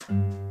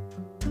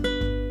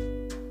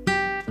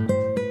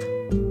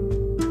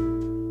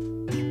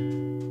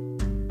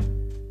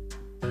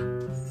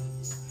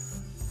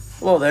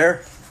Hello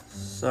there.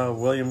 So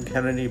William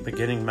Kennedy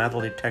beginning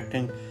metal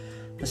detecting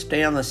to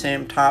stay on the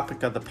same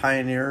topic of the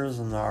pioneers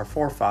and our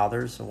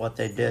forefathers and what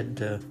they did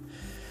to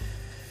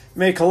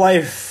make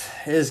life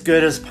as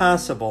good as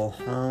possible.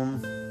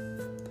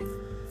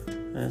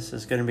 This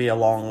is going to be a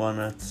long one.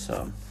 It's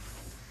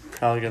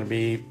probably going to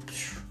be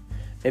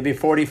maybe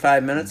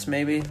 45 minutes,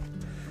 maybe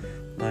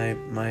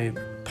my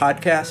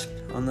podcast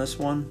on this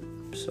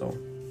one. So,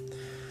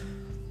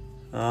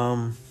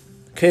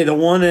 okay, the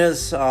one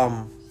is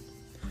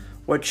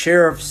what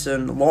sheriffs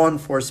and law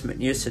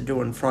enforcement used to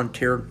do in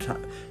frontier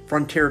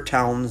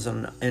towns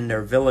and in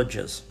their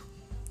villages.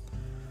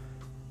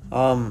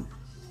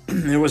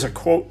 There was a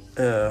quote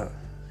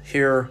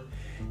here: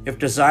 "If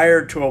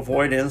desired to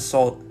avoid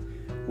insult,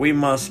 we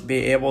must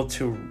be able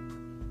to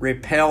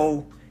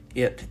repel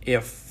it.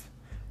 If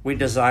we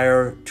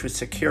desire to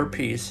secure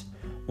peace,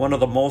 one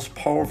of the most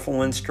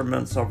powerful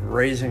instruments of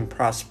raising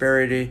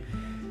prosperity,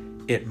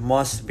 it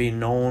must be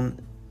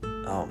known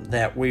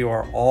that we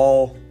are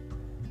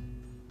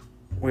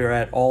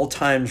at all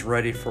times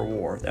ready for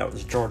war." That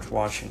was George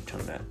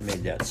Washington that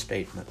made that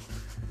statement.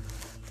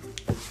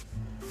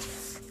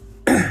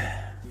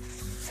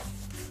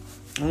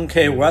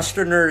 Okay,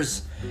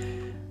 Westerners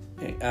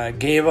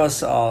gave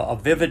us a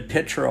vivid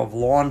picture of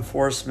law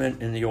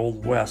enforcement in the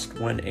Old West.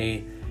 When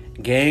a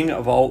gang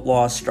of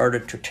outlaws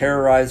started to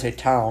terrorize a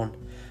town,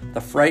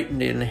 the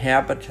frightened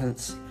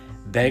inhabitants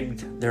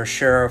begged their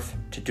sheriff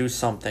to do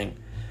something,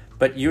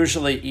 but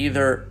usually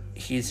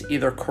he's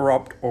either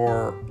corrupt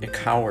or a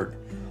coward,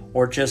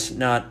 or just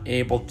not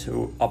able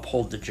to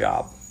uphold the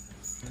job.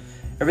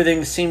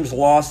 Everything seems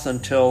lost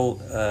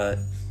until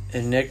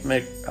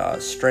enigmatic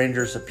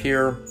strangers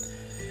appear,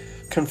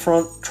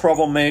 confront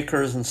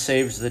troublemakers, and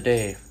saves the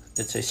day.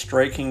 It's a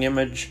striking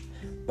image,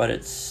 but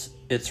it's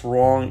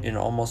wrong in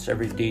almost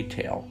every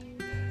detail.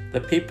 The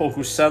people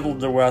who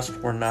settled the West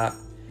were not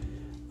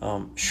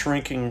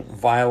shrinking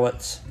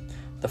violets.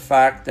 The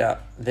fact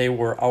that they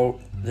were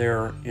out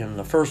there in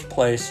the first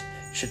place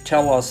should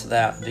tell us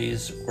that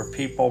these were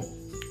people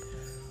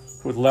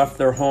who left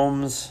their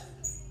homes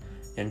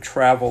and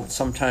traveled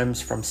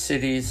sometimes from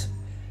cities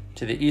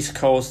to the East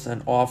Coast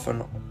and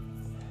often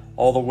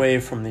all the way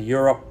from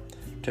Europe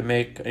to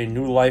make a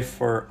new life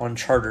for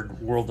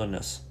uncharted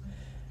wilderness.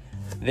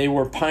 They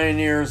were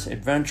pioneers,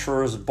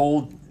 adventurers,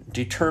 bold,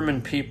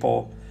 determined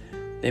people.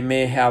 They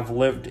may have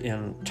lived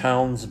in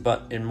towns,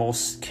 but in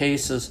most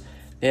cases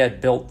they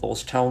had built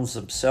those towns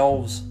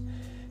themselves.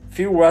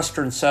 Few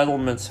Western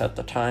settlements at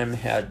the time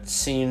had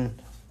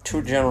seen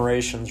two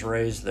generations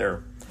raised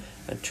there,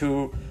 and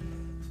too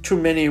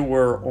many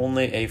were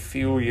only a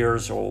few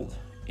years old.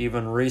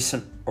 Even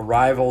recent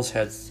arrivals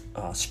had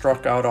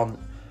struck out on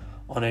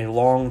a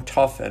long,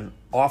 tough, and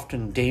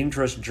often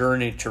dangerous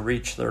journey to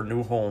reach their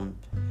new home,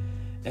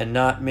 and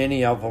not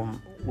many of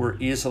them were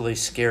easily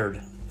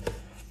scared.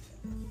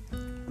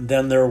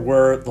 Then there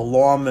were the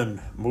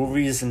lawmen.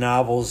 Movies and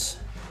novels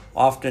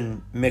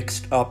often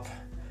mixed up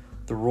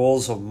the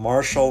roles of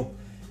marshal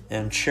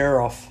and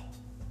sheriff,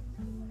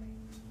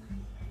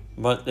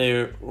 but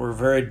they were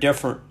very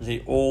different.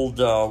 The Old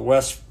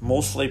West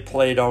mostly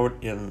played out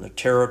in the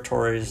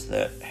territories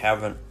that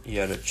haven't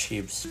yet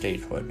achieved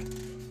statehood.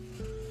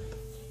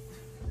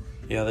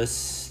 Yeah,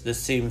 this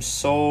seems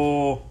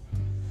so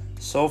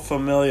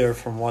familiar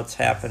from what's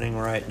happening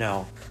right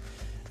now.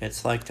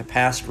 It's like the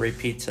past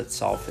repeats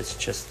itself. It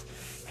just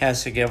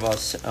has to give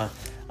us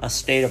a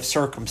state of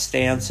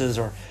circumstances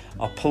or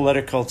a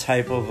political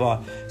type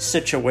of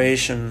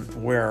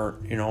situation where,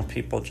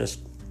 people just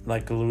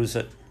like lose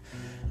it.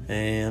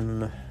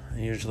 And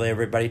usually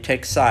everybody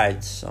takes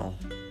sides, so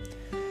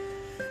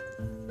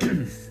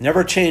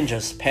never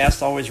changes.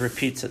 Past always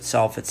repeats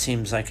itself. It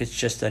seems like it's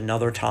just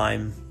another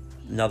time,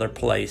 another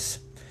place.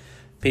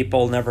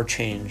 People never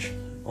change.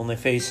 Only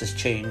faces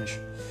change,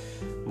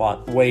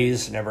 but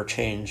ways never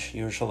change,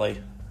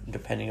 usually,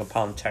 depending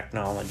upon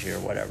technology or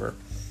whatever.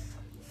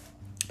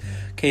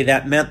 Okay,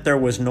 that meant there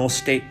was no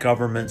state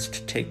governments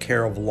to take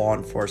care of law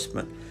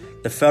enforcement.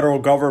 The federal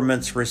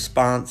government's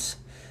response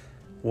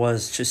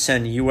was to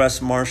send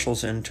U.S.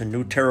 Marshals into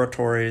new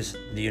territories.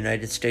 The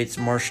United States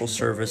Marshal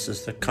Service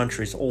is the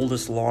country's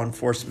oldest law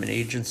enforcement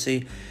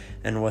agency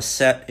and was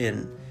set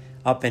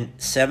up in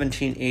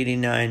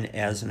 1789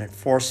 as an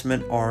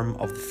enforcement arm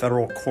of the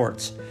federal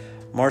courts.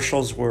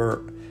 Marshals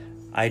were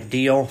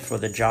ideal for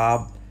the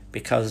job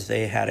because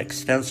they had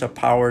extensive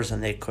powers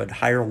and they could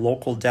hire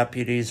local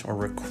deputies or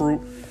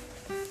recruit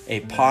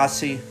a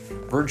posse.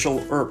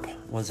 Virgil Earp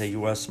was a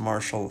U.S.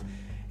 Marshal,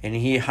 and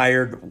he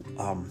hired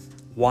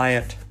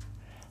Wyatt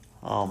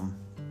and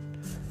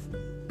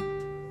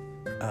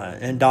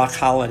Doc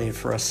Holliday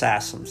for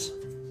assassins.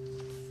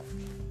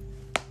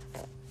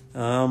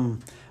 But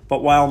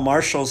while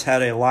marshals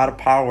had a lot of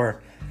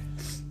power,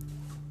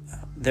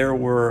 there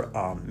were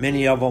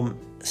many of them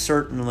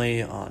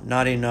certainly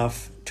not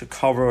enough to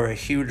cover a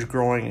huge,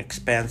 growing,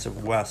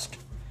 expansive West.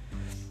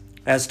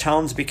 As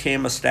towns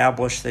became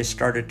established, they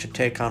started to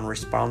take on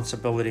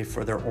responsibility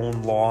for their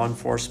own law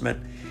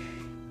enforcement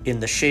in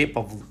the shape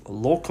of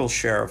local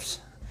sheriffs.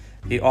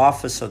 The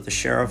office of the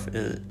sheriff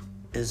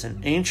is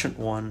an ancient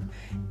one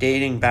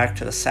dating back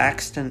to the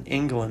Saxon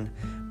England,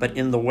 but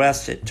in the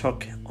West it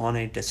took on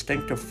a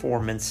distinctive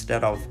form.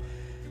 Instead of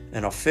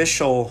an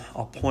official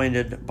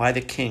appointed by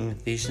the king,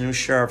 these new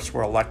sheriffs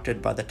were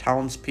elected by the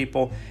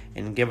townspeople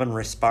and given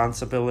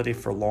responsibility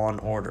for law and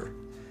order.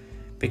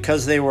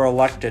 Because they were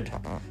elected,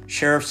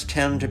 sheriffs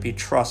tend to be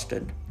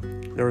trusted.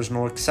 There is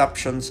no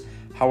exceptions.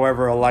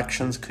 However,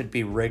 elections could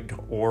be rigged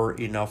or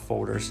enough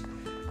voters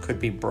could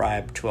be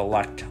bribed to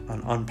elect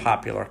an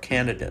unpopular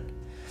candidate.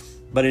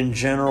 But in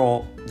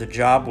general, the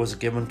job was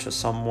given to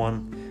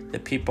someone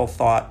that people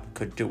thought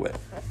could do it.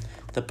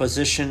 The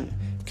position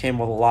came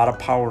with a lot of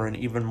power and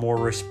even more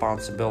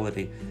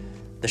responsibility.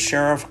 The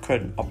sheriff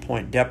could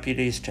appoint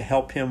deputies to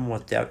help him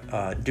with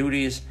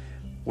duties,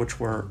 which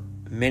were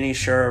many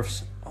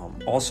sheriffs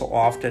also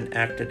often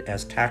acted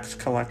as tax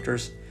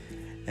collectors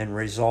and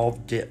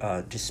resolved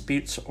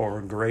disputes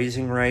over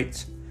grazing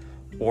rights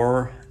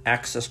or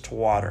access to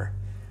water.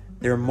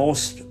 They're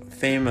most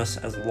famous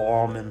as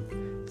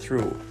lawmen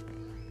through.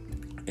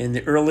 In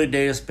the early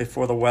days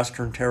before the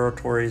Western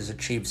Territories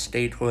achieved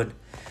statehood,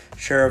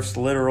 sheriffs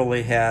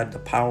literally had the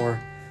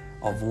power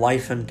of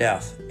life and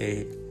death.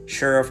 A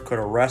sheriff could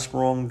arrest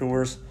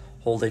wrongdoers,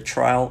 hold a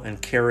trial,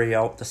 and carry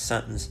out the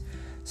sentence.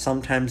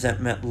 Sometimes that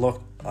meant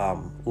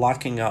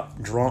locking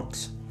up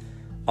drunks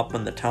up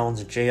in the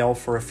town's jail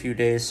for a few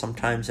days.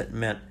 Sometimes it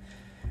meant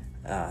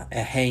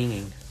a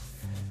hanging.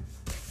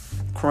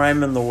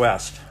 Crime in the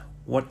West.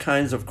 What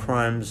kinds of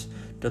crimes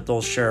did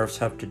those sheriffs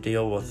have to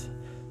deal with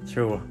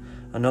through?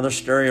 Another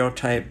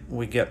stereotype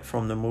we get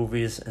from the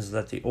movies is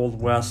that the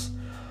Old West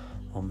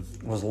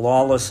was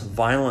lawless,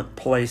 violent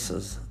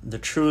places. The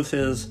truth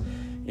is,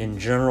 in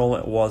general,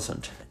 it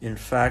wasn't. In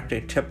fact,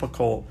 a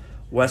typical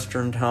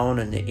Western town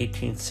in the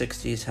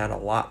 1860s had a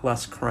lot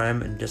less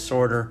crime and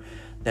disorder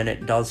than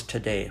it does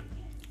today.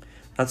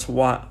 That's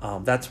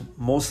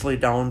mostly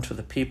down to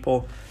the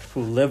people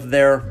who lived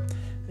there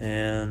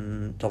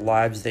and the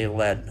lives they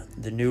led.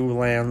 The new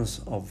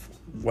lands of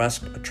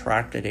West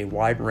attracted a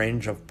wide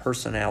range of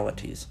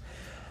personalities,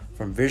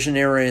 from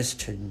visionaries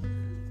to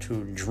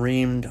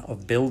dreamed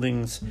of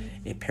buildings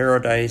a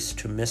paradise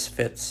to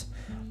misfits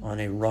on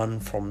a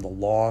run from the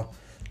law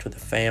to the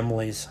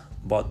families.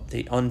 But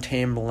the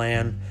untamed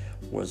land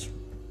was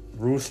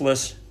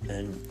ruthless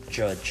and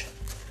judge.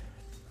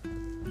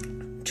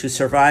 To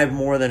survive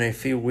more than a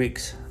few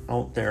weeks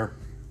out there,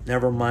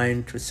 never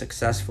mind to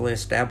successfully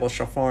establish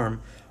a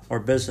farm or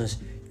business,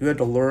 you had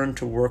to learn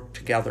to work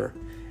together.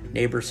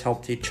 Neighbors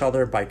helped each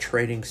other by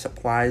trading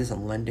supplies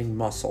and lending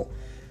muscle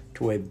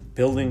to a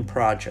building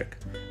project.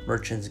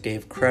 Merchants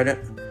gave credit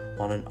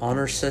on an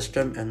honor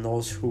system, and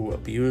those who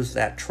abused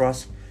that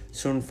trust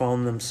soon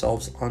found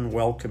themselves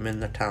unwelcome in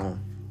the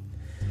town.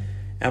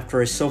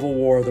 After a civil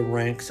war, the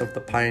ranks of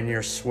the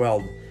pioneers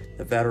swelled.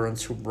 The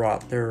veterans who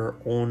brought their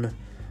own,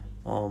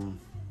 I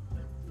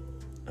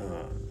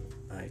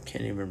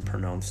can't even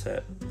pronounce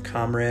that,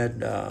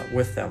 comrade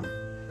with them.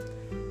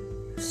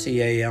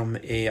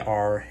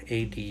 Camaradere.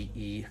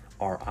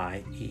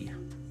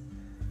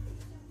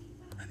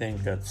 I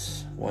think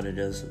that's what it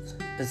is.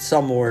 It's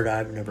some word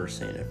I've never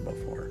seen it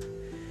before.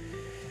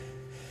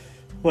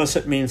 Unless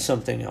it means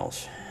something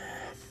else.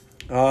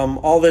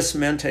 All this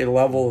meant a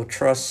level of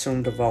trust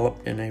soon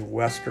developed in a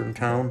western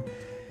town.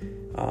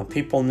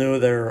 People knew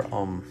their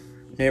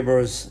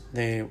neighbors.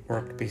 They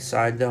worked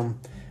beside them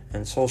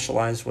and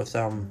socialized with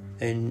them.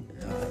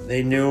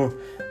 They knew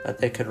that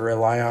they could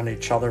rely on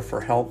each other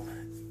for help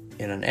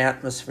in an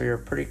atmosphere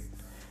pretty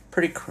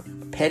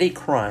petty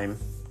crime.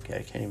 Okay,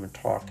 I can't even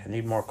talk. I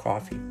need more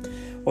coffee.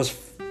 Was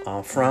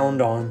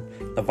frowned on.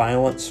 The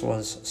violence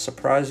was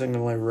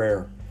surprisingly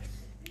rare.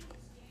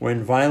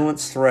 When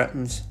violence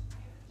threatened,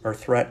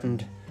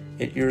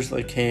 it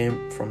usually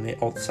came from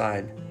the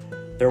outside.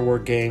 There were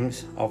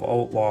gangs of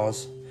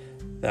outlaws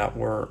that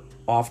were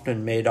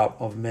often made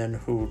up of men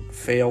who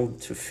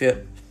failed to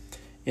fit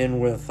in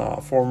with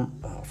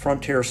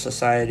frontier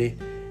society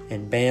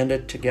and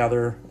banded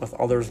together with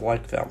others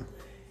like them.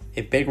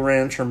 A big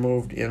rancher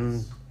moved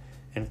in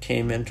and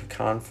came into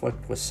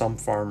conflict with some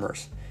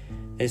farmers.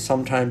 They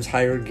sometimes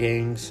hired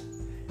gangs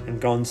and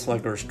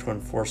gunslingers to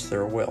enforce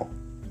their will.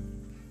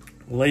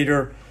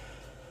 Later,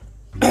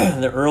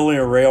 the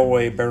earlier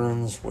railway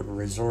barons would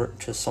resort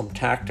to some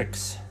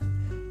tactics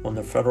when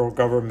the federal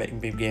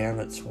government began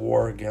its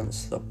war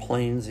against the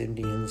Plains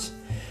Indians.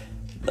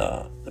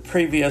 The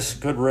previous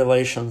good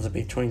relations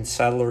between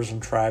settlers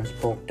and tribes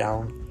broke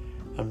down,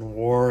 and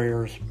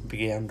warriors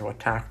began to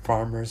attack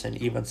farmers and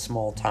even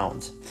small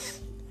towns.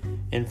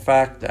 In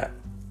fact,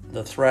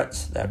 the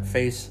threats that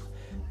faced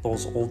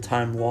those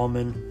old-time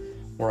lawmen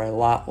were a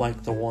lot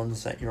like the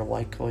ones that you're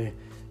likely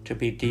to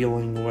be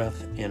dealing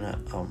with in a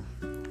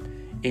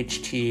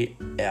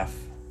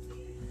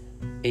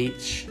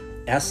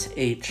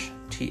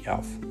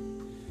SHTF.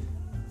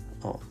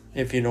 Oh,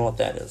 if you know what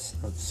that is.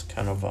 That's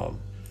kind of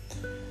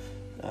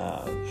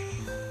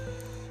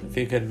if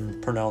you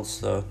can pronounce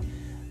the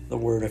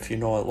word, if you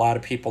know it. A lot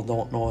of people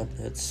don't know it.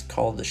 It's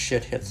called the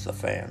shit hits the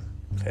fan.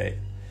 Okay,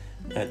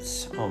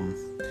 that's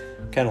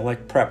kind of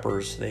like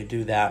preppers. They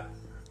do that,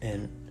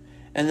 and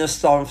this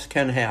stuff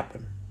can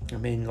happen. I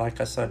mean, like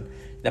I said,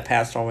 the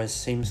past always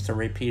seems to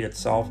repeat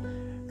itself,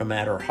 no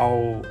matter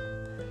how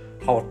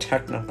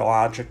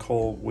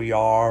technological we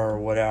are or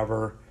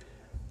whatever.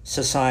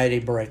 Society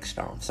breaks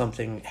down.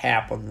 Something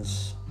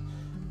happens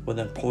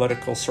within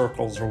political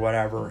circles or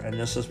whatever, and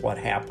this is what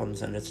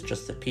happens, and it's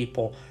just the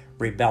people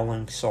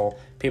rebelling, so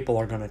people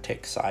are going to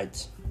take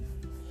sides.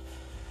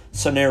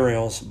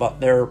 Scenarios, but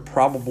they're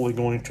probably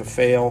going to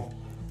fall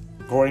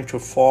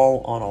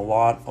on a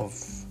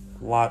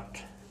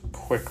lot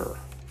quicker.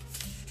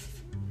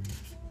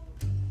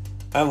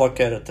 I look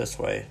at it this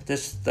way.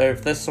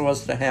 If this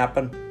was to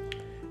happen,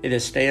 it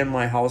is stay in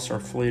my house or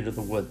flee to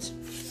the woods.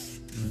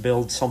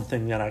 Build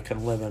something that I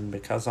can live in,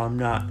 because I'm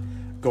not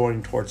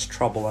going towards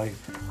trouble.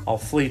 I'll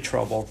flee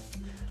trouble.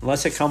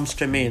 Unless it comes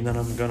to me, then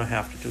I'm going to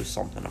have to do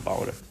something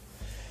about it.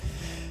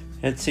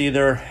 It's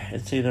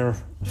either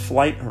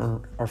flight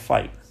or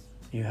fight.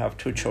 You have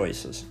two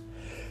choices.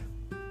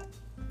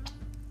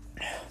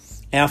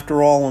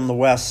 After all, in the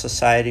West,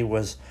 society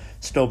was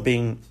still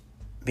being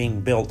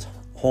built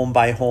home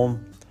by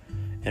home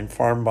and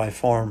farm by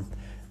farm.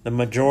 The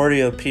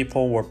majority of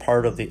people were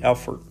part of the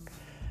effort.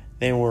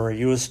 They were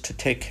used to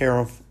take care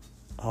of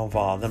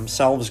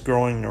themselves,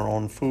 growing their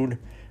own food,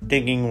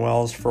 digging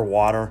wells for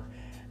water,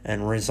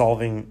 and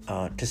resolving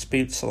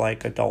disputes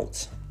like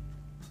adults.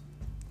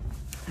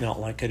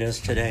 Not like it is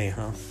today,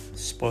 huh?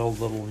 Spoiled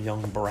little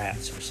young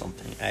brats or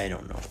something. I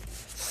don't know.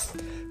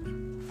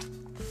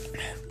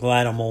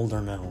 Glad I'm older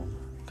now.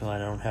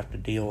 Glad I don't have to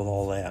deal with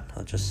all that.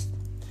 I'll just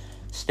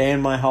stay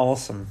in my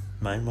house and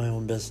mind my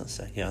own business,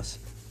 I guess.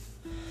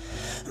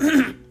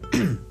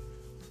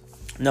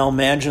 Now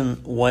imagine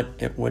what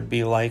it would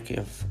be like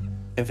if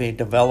a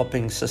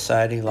developing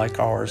society like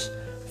ours,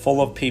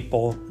 full of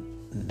people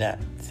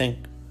that think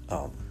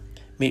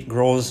meat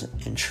grows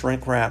in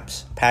shrink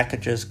wraps,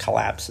 packages,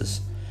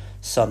 collapses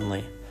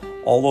suddenly.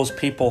 All those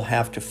people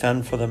have to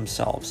fend for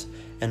themselves,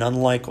 and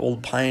unlike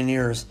old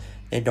pioneers,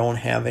 they don't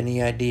have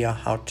any idea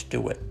how to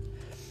do it.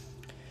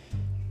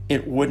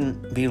 It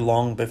wouldn't be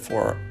long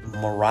before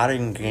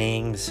marauding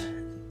gangs,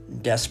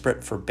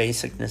 desperate for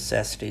basic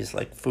necessities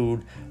like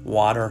food,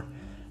 water,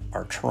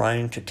 are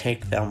trying to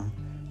take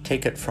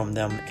it from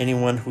them.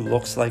 Anyone who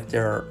looks like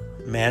they're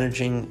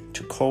managing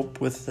to cope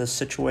with the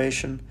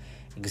situation,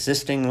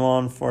 existing law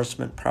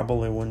enforcement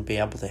probably wouldn't be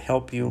able to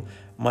help you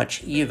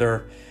much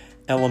either.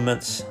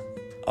 Elements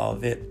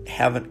of it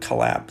haven't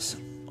collapsed,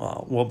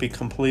 will be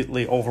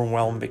completely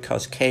overwhelmed,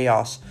 because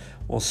chaos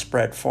will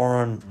spread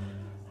far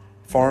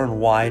and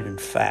wide and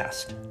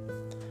fast.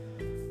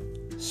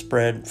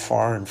 Spread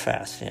far and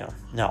fast,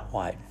 not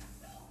wide.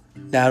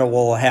 That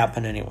will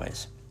happen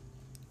anyways.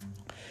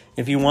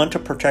 If you want to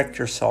protect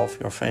yourself,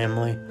 your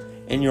family,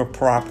 and your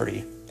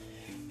property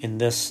in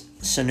this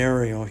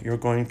scenario, you're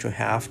going to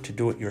have to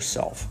do it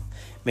yourself.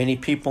 Many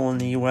people in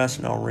the U.S.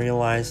 now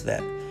realize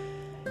that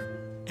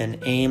and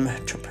aim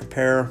to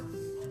prepared,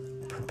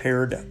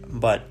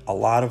 but a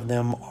lot of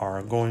them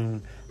are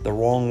going the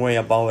wrong way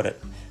about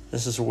it.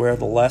 This is where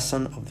the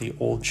lesson of the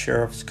old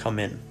sheriffs come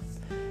in.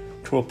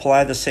 To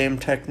apply the same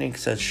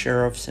techniques as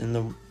sheriffs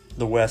in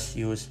the West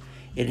used,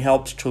 it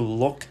helps to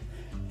look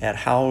at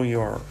how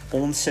your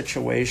own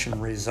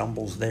situation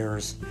resembles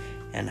theirs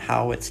and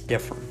how it's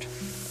different.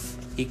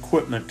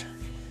 Equipment,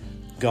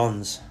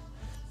 guns.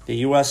 The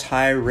U.S.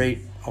 high rate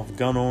of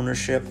gun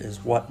ownership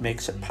is what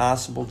makes it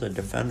possible to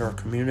defend our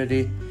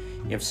community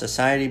if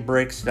society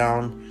breaks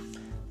down,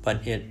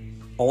 but it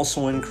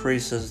also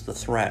increases the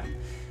threat.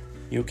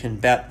 You can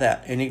bet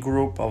that any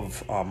group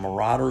of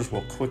marauders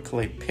will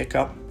quickly pick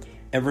up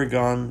every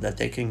gun that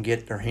they can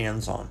get their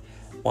hands on,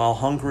 while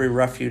hungry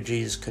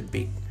refugees could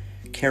be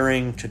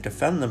carrying to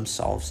defend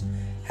themselves.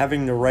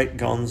 Having the right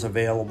guns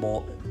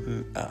available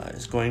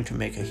is going to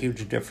make a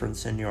huge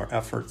difference in your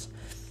efforts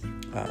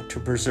to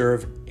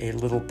preserve a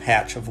little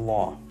patch of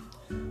law.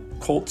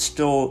 Colt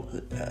still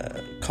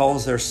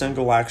calls their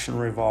single-action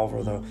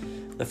revolver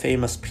the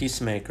famous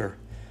Peacemaker,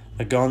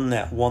 a gun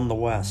that won the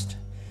West.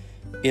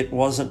 It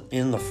wasn't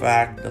in the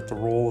fact that the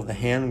role of the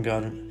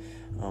handgun,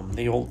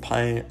 the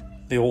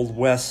old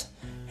West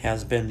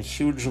has been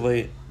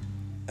hugely,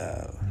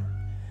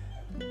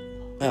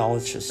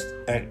 it's just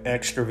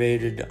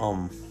excavated.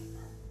 I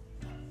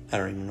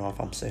don't even know if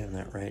I'm saying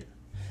that right.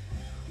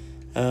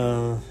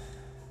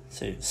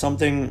 See,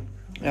 something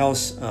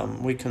else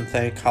we can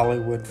thank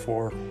Hollywood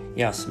for.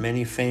 Yes,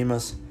 many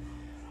famous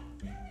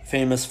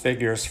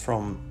figures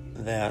from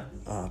that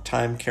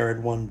time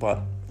carried one, but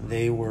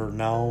they were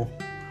now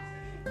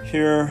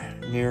here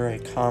near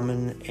as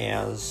common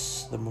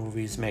as the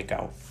movies make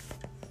out.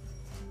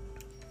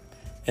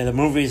 And the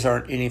movies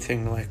aren't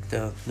anything like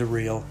the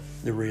real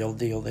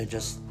deal. They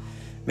just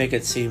make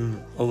it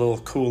seem a little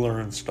cooler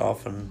and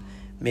stuff, and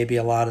maybe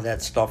a lot of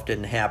that stuff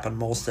didn't happen.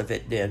 Most of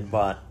it did,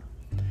 but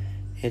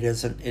it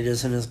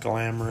isn't as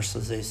glamorous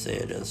as they say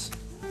it is.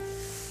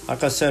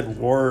 Like I said,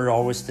 war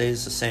always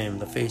stays the same.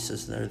 The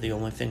faces, they're the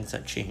only things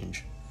that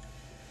change.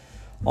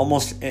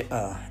 Almost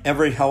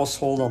every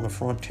household on the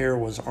frontier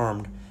was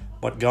armed.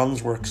 but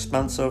guns were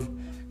expensive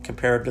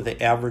compared to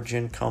the average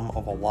income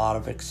of a lot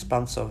of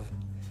expenses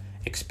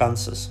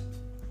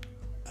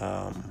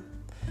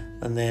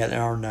than they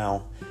are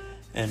now,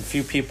 and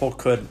few people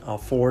could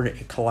afford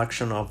a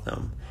collection of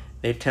them.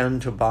 They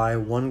tend to buy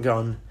one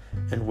gun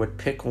and would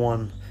pick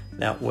one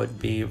that would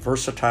be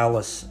versatile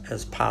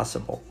as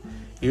possible.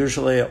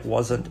 Usually it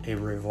wasn't a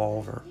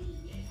revolver.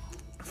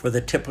 For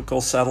the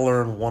typical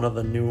settler in one of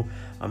the new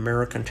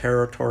American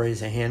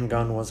territories, a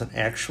handgun wasn't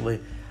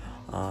actually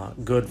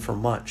good for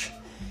much.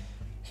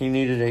 He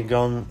needed a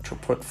gun to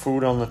put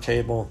food on the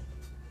table,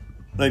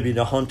 maybe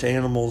to hunt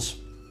animals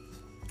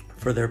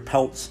for their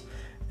pelts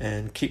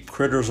and keep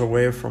critters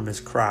away from his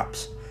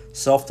crops.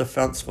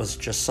 Self-defense was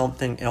just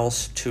something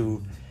else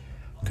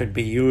could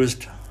be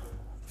used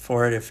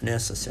for it if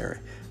necessary.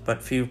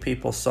 But few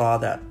people saw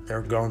that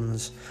their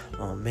gun's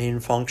main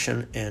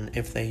function, and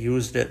if they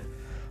used it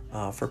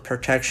for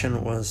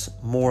protection, was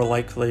more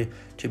likely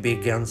to be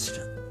against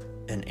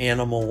an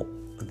animal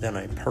than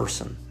a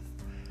person.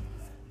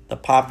 The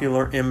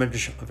popular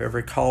image of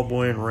every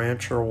cowboy and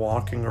rancher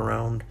walking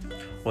around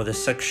with a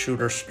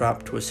six-shooter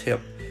strapped to his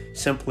hip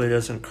simply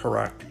isn't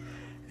correct.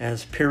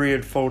 As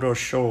period photos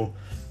show,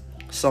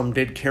 some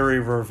did carry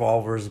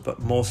revolvers, but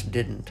most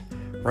didn't.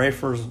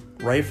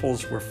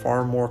 Rifles were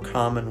far more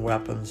common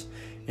weapons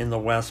in the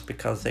West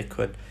because they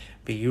could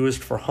be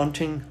used for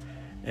hunting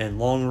and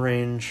longer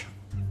range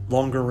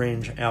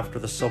after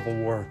the Civil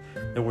War.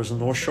 There was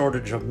no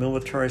shortage of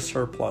military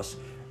surplus,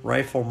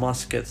 rifle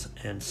muskets,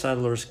 and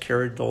settlers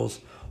carried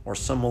those or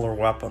similar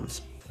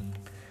weapons.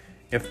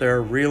 If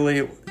there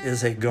really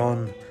is a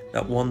gun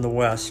that won the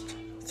West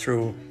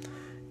through,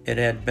 it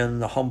had been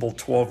the humble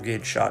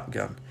 12-gauge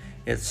shotgun.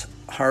 It's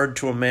hard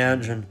to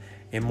imagine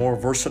a more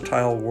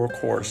versatile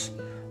workhorse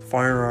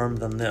firearm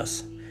than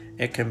this.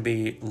 It can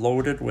be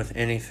loaded with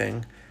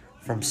anything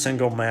from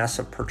single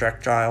massive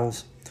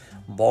projectiles,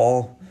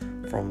 ball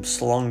from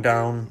slung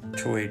down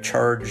to a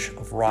charge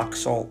of rock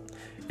salt.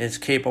 It's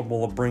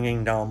capable of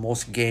bringing down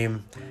most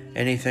game,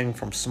 anything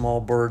from small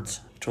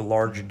birds to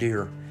large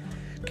deer.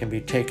 Can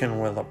be taken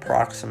with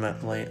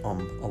approximately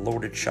a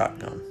loaded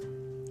shotgun.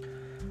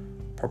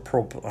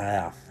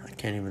 I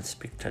can't even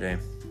speak today.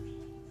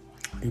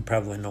 You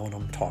probably know what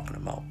I'm talking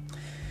about.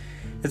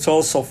 It's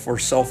also for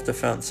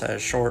self-defense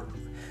at short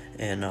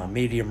and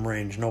medium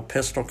range. No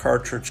pistol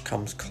cartridge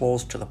comes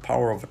close to the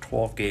power of a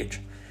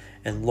 12-gauge.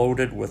 And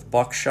loaded with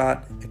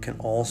buckshot, it can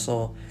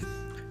also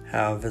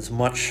have as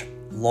much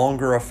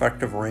longer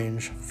effective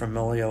range.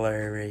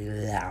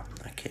 Familiarity,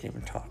 I can't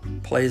even talk,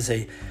 plays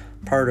a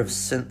part of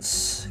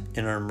sense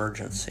in an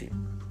emergency.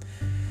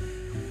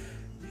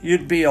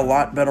 You'd be a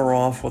lot better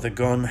off with a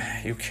gun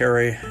you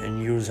carry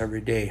and use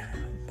every day,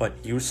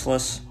 but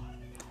useless.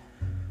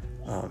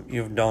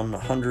 You've done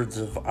hundreds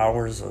of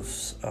hours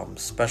of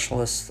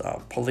specialist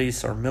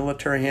police or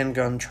military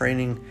handgun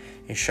training.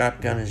 A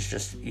shotgun is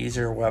just an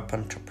easier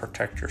weapon to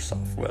protect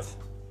yourself with.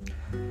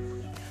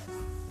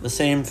 The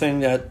same thing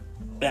that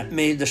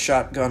made the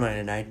shotgun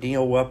an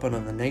ideal weapon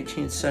in the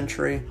 19th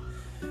century,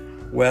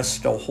 West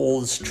still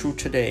holds true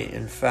today.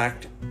 In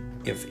fact,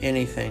 if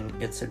anything,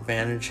 its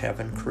advantage have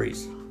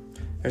increased.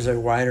 There's a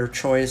wider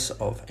choice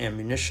of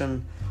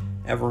ammunition,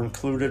 ever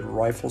included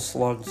rifle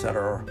slugs that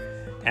are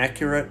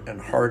accurate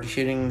and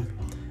hard-hitting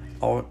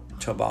out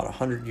to about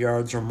 100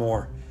 yards or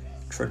more.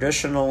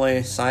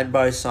 Traditionally,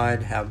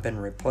 side-by-side have been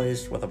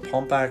replaced with a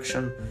pump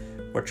action,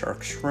 which are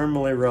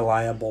extremely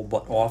reliable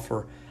but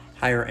offer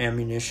higher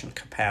ammunition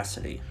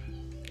capacity.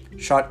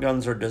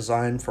 Shotguns are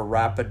designed for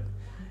rapid,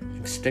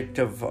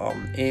 instinctive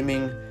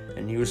aiming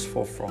and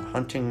useful for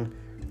hunting,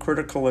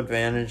 critical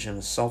advantage in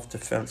a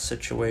self-defense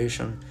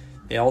situation.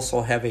 They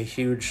also have a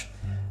huge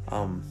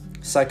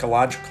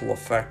psychological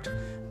effect.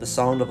 The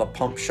sound of the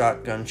pump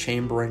shotgun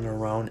chambering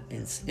around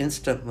is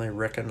instantly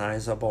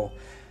recognizable.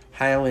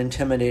 Highly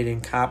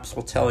intimidating. Cops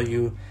will tell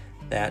you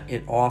that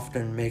it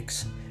often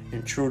makes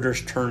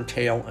intruders turn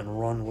tail and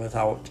run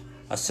without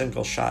a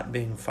single shot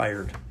being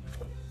fired.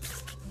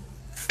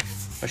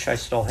 Wish I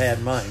still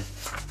had mine.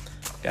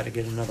 Got to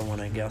get another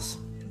one, I guess.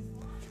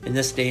 In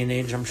this day and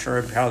age, I'm sure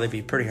it'd probably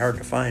be pretty hard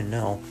to find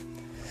now.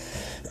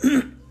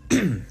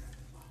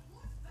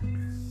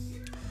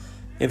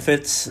 If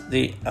it's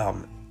the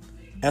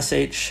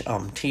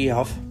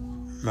SHTF,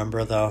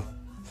 remember the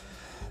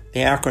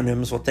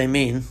acronyms, what they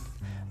mean.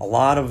 A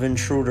lot of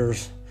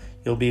intruders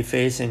you'll be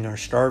facing are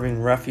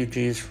starving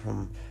refugees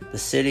from the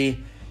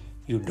city.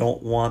 You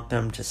don't want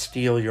them to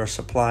steal your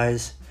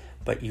supplies,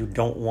 but you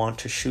don't want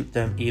to shoot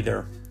them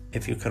either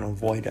if you can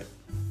avoid it.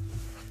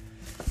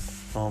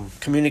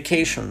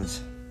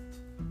 Communications,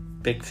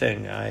 big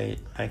thing. I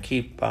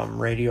keep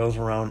radios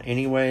around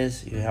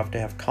anyways. You have to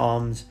have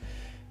comms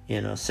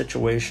in a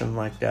situation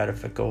like that.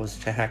 If it goes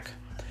to heck,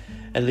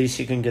 at least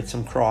you can get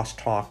some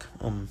crosstalk,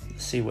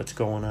 see what's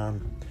going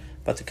on.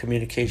 But the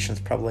communications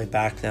probably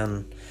back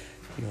then,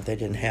 they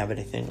didn't have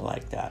anything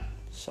like that.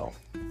 So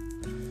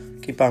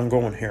keep on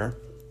going here.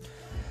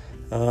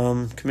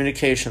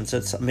 Communications.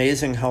 It's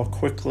amazing how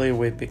quickly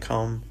we've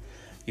become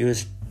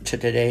used to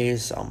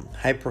today's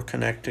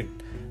hyper-connected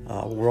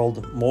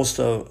world, most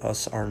of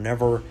us are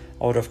never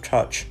out of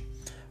touch.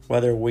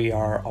 Whether we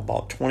are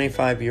about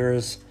 25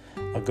 years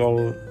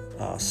ago,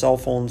 cell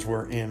phones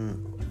were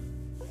in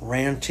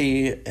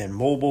ranty and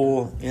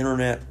mobile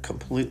internet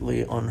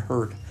completely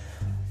unheard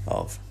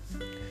of.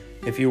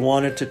 If you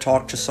wanted to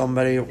talk to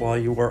somebody while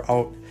you were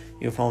out,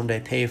 you found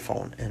a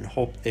payphone and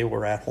hoped they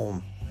were at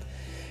home.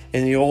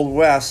 In the Old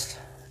West,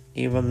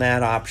 even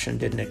that option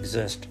didn't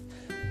exist.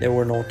 There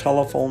were no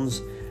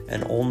telephones,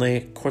 and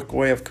only quick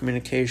way of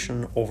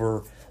communication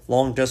over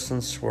long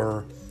distance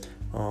were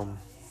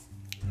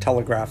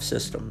telegraph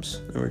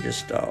systems. They were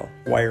just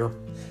wire,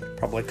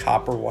 probably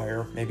copper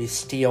wire, maybe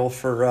steel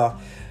for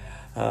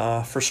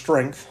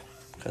strength,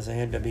 because they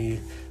had to be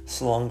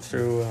slung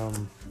through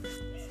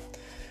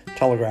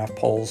telegraph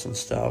poles and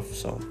stuff.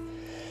 So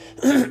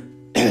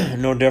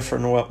no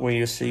different than what we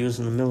used to use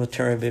in the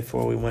military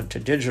before we went to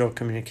digital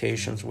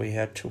communications. We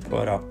had to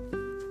put a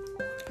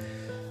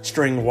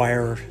string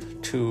wire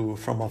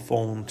from a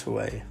phone to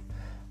a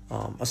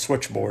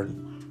switchboard.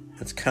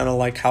 It's kind of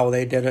like how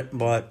they did it,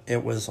 but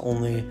it was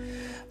only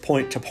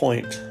point to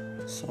point.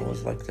 So it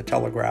was like the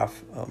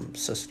telegraph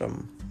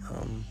system.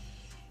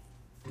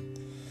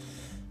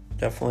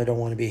 Definitely don't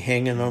want to be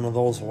hanging onto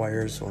those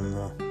wires when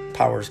the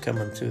power's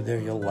coming through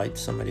there. You'll light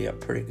somebody up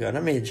pretty good.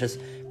 I mean, it's just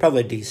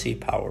probably DC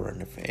power,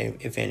 and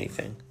if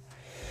anything.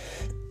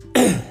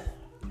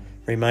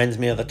 Reminds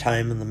me of the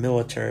time in the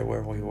military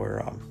where we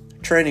were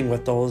training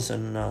with those,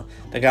 and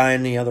the guy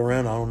on the other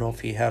end, I don't know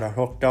if he had it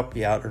hooked up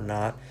yet or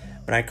not,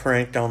 but I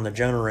cranked on the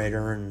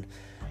generator and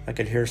I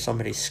could hear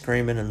somebody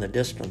screaming in the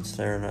distance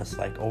there, and I was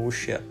like, oh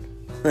shit.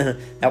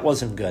 That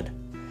wasn't good.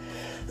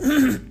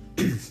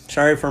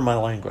 Sorry for my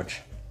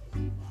language.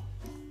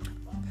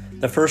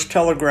 The first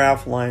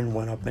telegraph line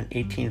went up in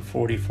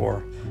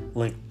 1844,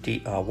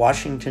 linked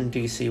Washington,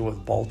 D.C.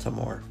 with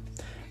Baltimore.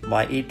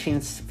 By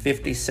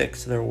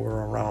 1856, there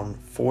were around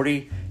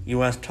 40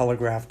 U.S.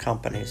 telegraph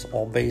companies,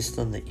 all based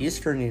in the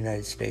eastern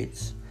United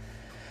States,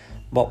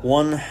 but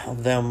one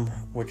of them,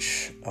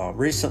 which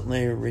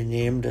recently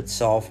renamed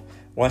itself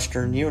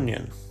Western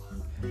Union,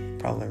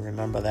 probably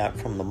remember that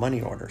from the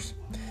money orders,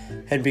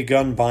 had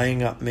begun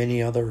buying up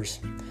many others.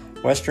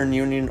 Western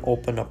Union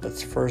opened up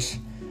its first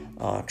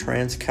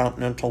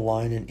transcontinental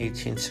line in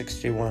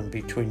 1861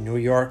 between New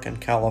York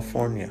and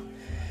California.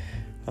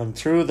 And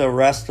through the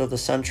rest of the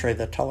century,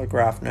 the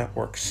telegraph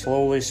network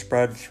slowly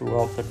spread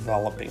throughout the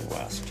developing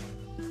West.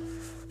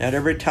 Not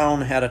every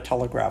town had a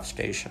telegraph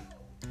station.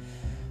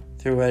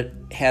 Though it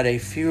had a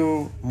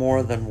few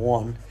more than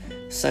one,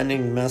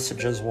 sending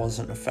messages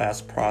wasn't a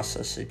fast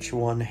process. Each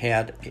one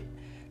had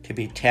to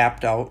be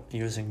tapped out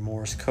using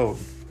Morse code.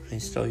 They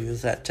still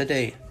use that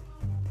today.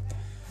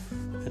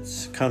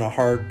 It's kind of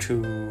hard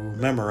to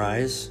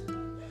memorize,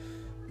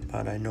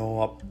 but I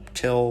know up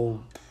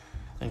till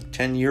I think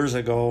 10 years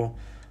ago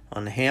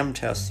on the ham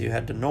test you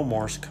had to know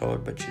Morse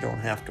code, but you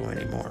don't have to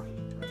anymore.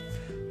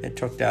 They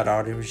took that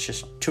out. It was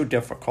just too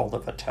difficult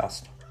of a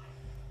test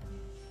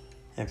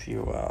if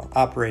you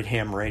operate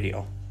ham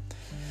radio.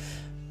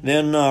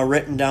 Then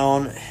written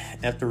down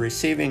at the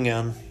receiving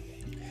end,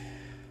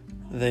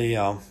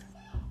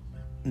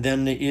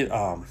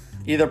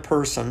 either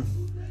person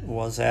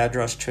was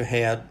addressed to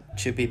had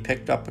to be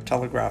picked up a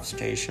telegraph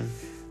station,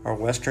 or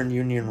Western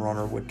Union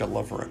runner would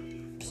deliver it.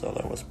 So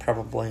that was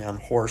probably on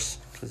horse,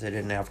 because they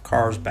didn't have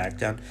cars back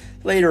then.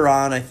 Later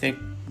on, I think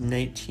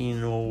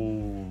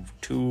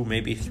 1902,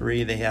 maybe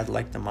 3, they had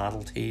like the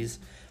Model Ts.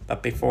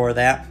 But before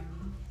that,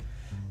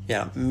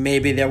 yeah,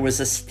 maybe there was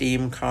a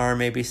steam car,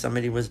 maybe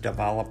somebody was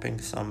developing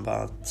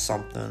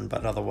something,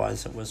 but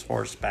otherwise it was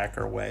horseback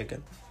or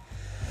wagon.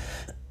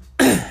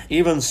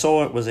 Even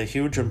so, it was a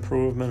huge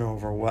improvement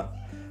over what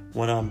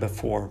went on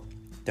before.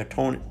 The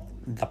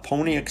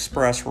Pony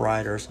Express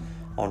riders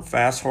on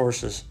fast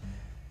horses,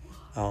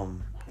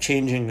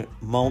 changing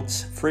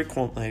mounts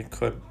frequently,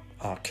 could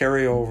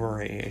carry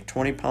over a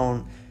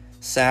 20-pound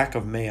sack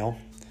of mail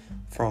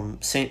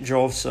from St.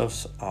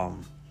 Joseph's,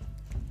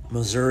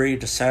 Missouri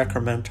to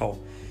Sacramento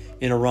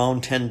in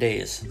around 10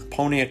 days. The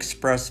Pony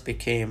Express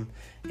became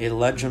a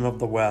legend of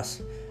the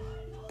West,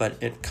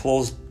 but it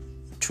closed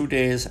 2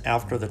 days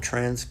after the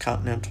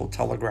transcontinental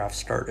telegraph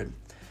started.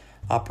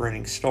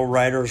 Operating slow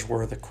riders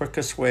were the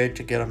quickest way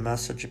to get a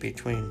message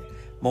between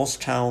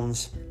most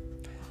towns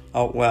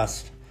out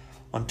west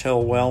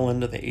until well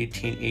into the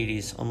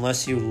 1880s,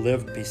 unless you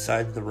lived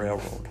beside the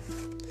railroad.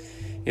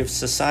 If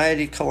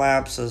society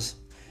collapses,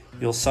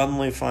 you'll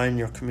suddenly find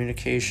your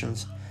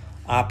communications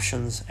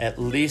options at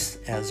least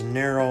as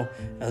narrow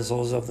as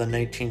those of the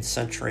 19th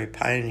century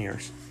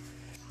pioneers.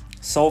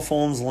 Cell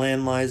phones,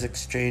 landlines,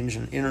 exchange,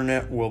 and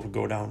internet will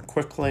go down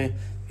quickly.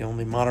 The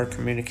only modern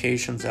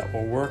communications that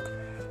will work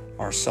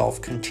are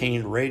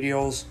self-contained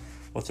radios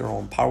with their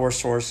own power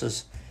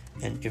sources,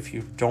 and if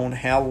you don't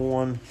have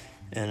one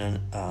and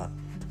an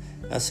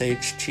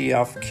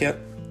SHTF kit,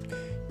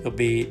 you'll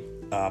be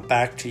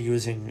back to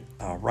using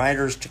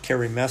riders to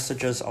carry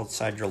messages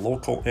outside your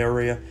local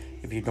area.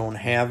 If you don't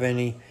have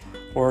any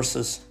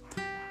horses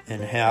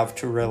and have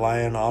to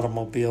rely on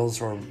automobiles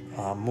or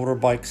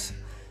motorbikes,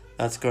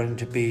 that's going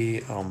to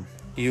be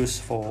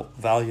useful,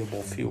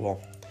 valuable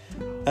fuel.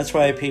 That's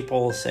why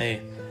people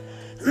say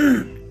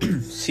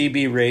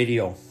CB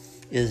radio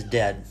is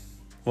dead.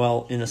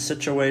 Well, in a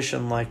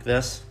situation like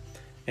this,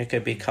 it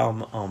could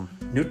become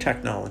new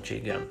technology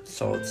again.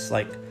 So it's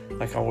like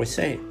I always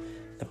say,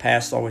 the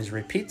past always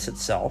repeats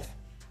itself.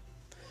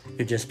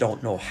 You just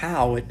don't know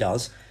how it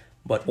does.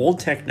 But old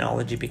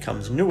technology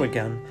becomes new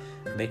again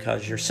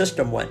because your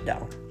system went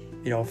down,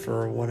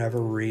 for whatever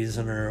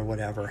reason or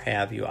whatever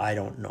have you. I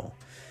don't know.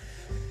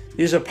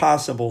 These are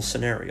possible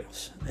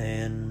scenarios.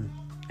 And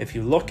if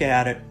you look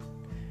at it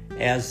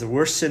as the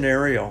worst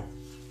scenario,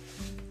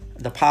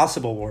 the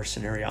possible worst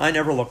scenario, I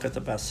never look at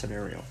the best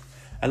scenario.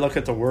 I look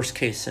at the worst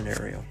case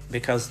scenario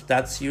because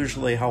that's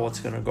usually how it's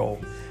going to go.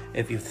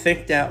 If you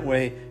think that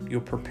way, you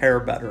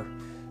prepare better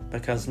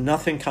because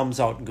nothing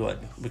comes out good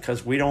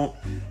because we don't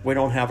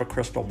have a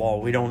crystal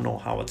ball. We don't know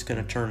how it's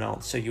going to turn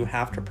out. So you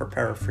have to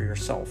prepare for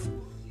yourself.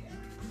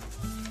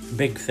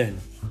 Big thing.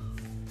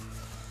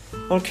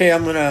 Okay,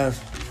 I'm going to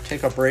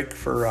take a break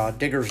for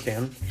Digger's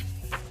Den.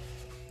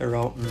 They're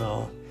out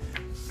in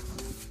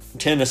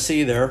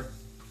Tennessee there.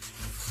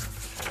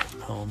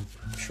 I'm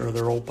sure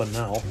they're open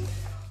now.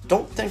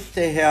 Don't think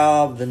they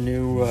have the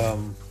new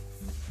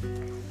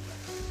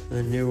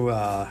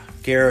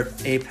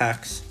Garrett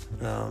Apex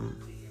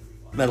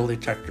metal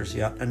detectors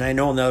yet, and I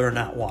know they're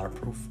not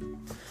waterproof.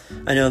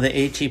 I know the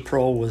AT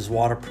Pro was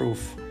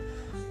waterproof.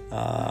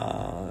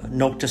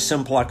 Noctis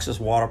Simplex is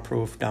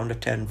waterproof down to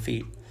 10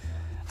 feet.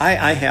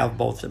 I have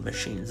both the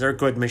machines. They're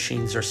good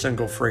machines. They're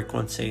single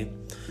frequency,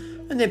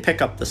 and they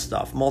pick up the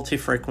stuff.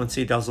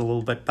 Multi-frequency does a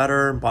little bit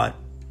better, but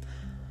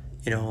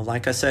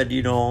like I said,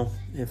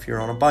 if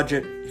you're on a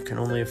budget, you can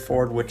only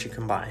afford what you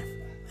can buy,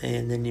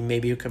 and then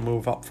maybe you can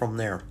move up from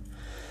there.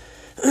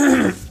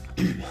 Let's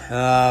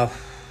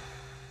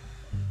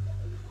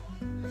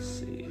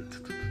see.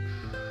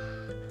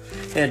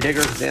 Yeah,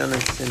 Digger's Den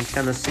is in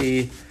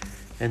Tennessee,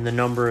 and the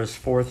number is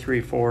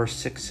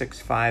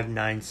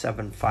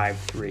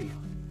 434-665-9753. You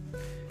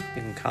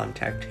can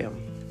contact him.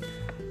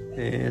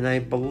 And I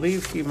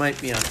believe he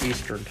might be on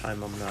Eastern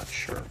time, I'm not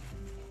sure.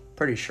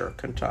 Pretty sure.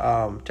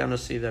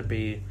 Tennessee, it'd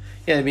be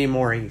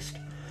more east.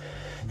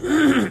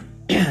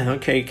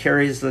 Okay,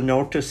 carries the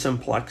Noctis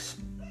Simplex,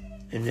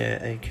 and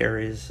it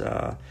carries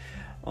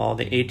all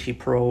the AT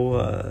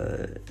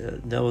Pro,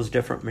 those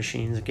different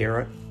machines,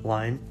 Garrett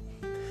line,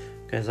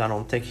 because I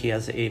don't think he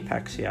has the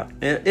Apex yet.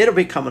 It'll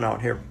be coming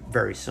out here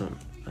very soon,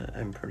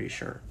 I'm pretty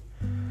sure.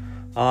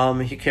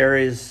 He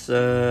carries,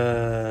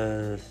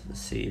 Deus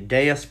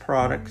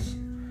products,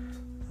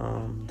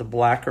 the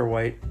black or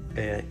white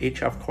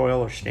HF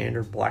coil or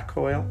standard black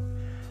coil.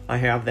 I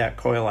have that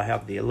coil. I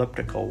have the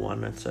elliptical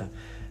one. It's a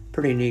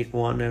pretty neat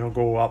one. It'll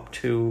go up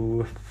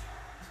to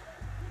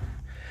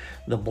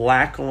the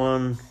black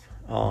one.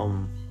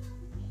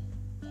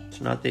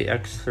 It's not the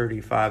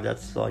X35.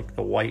 That's like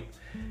the white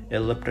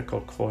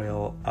elliptical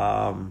coil.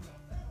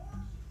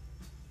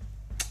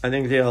 I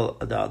think the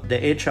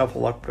HF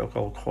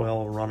elliptical coil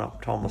will run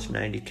up to almost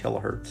 90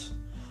 kilohertz.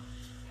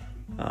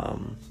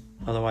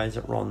 Otherwise,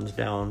 it runs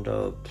down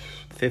to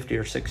 50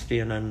 or 60,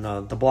 and then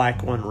the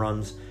black one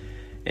runs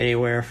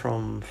anywhere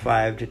from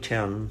 5 to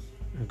 10.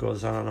 It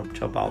goes on up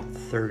to about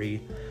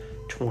 30,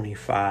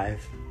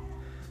 25.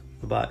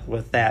 But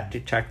with that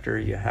detector,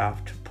 you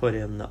have to put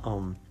in the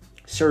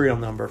serial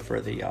number for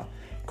the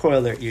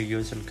coil that you're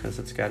using because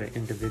it's got an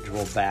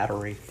individual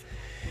battery.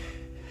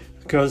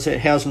 Because it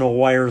has no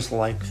wires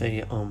like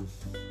the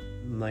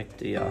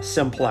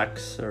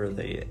Simplex or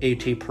the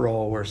AT Pro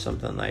or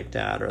something like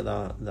that, or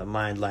the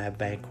MindLab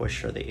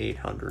Vanquish or the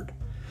 800.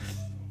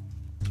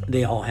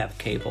 They all have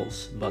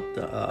cables, but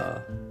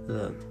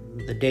the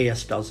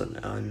Deus doesn't.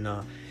 And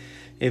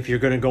if you're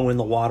going to go in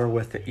the water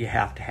with it, you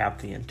have to have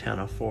the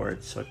antenna for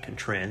it so it can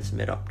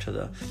transmit up to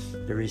the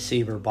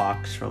receiver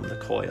box from the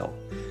coil.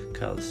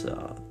 Because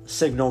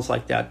signals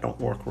like that don't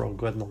work real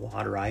good in the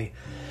water. I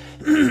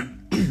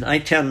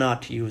tend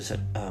not to use it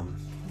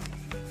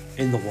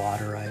in the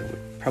water. I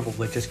would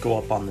probably just go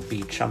up on the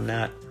beach. I'm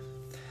not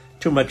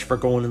too much for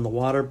going in the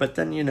water, but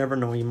then you never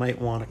know. You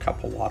might want a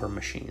couple water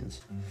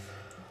machines.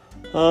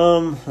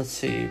 Let's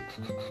see.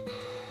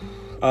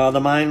 The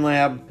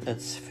MindLab,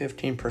 it's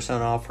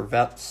 15% off for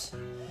vets.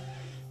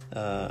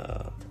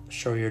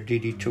 Show your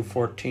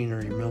DD-214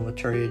 or your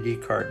military ID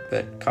card,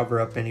 but cover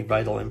up any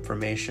vital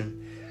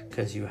information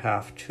because you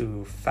have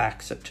to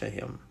fax it to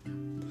him.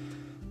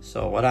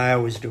 So what I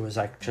always do is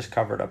I just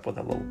cover it up with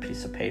a little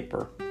piece of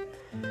paper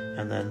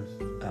and then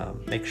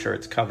make sure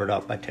it's covered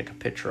up. I take a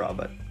picture of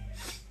it.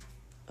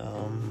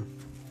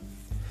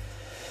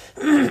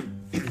 Let's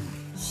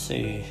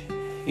see.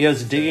 He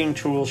has digging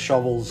tools,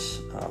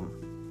 shovels,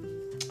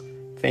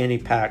 fanny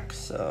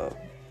packs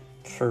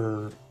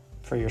for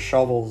your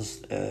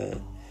shovels,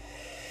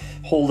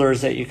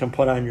 holders that you can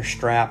put on your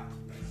strap.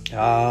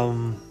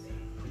 Then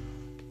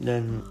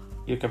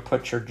you can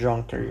put your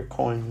junk or your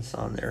coins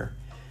on there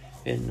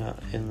in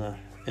the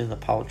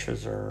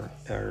pouches or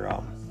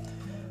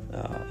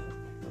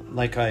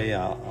like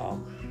a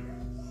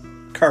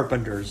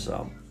carpenter's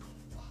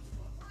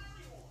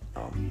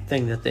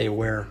thing that they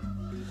wear.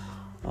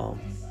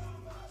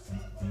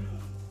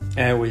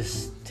 I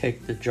always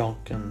take the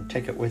junk and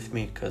take it with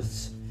me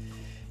because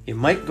you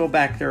might go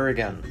back there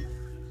again.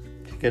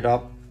 Pick it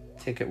up,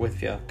 take it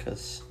with you,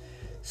 because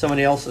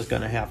somebody else is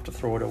going to have to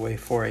throw it away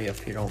for you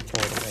if you don't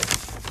throw it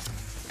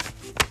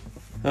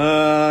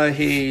away.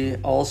 He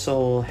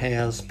also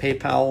has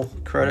PayPal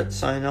credit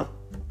sign up.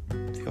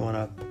 If you want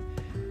to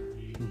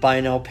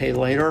buy now, pay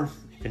later,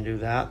 you can do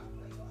that.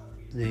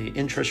 The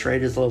interest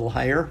rate is a little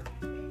higher,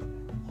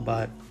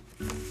 but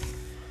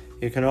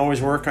you can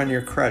always work on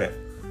your credit.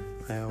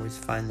 I always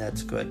find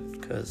that's good,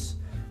 because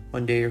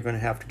one day you're going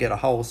to have to get a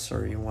house,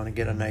 or you want to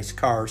get a nice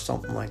car or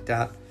something like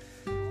that.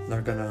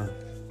 They're going to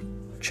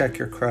check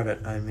your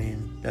credit. I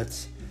mean,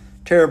 that's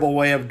a terrible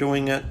way of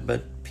doing it,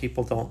 but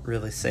people don't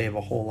really save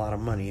a whole lot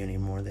of money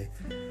anymore.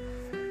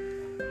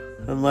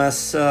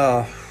 Unless,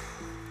 I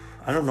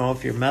don't know,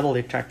 if you're metal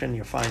detecting,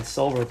 you find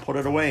silver, put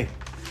it away.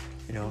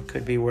 You know, it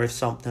could be worth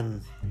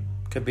something,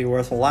 could be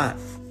worth a lot.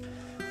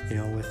 You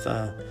know, with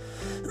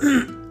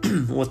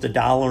with the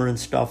dollar and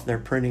stuff, they're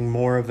printing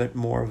more of it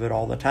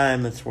all the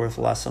time. It's worth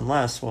less and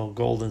less. Well,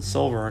 gold and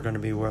silver are going to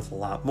be worth a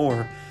lot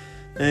more.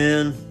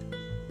 And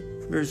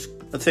there's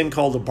a thing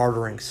called a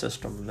bartering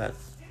system that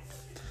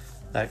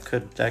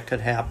could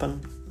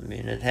happen. I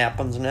mean, it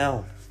happens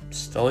now. It's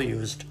still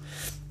used.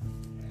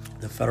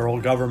 The federal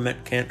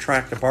government can't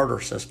track the barter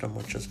system,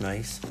 which is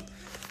nice.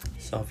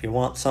 So if you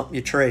want something,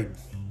 you trade.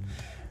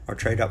 Or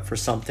trade up for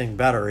something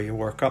better, you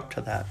work up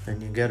to that,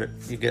 and you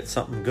get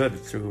something good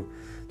through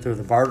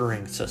the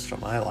bartering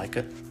system. I like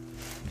it.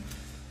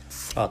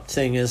 But the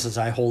thing is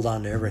I hold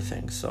on to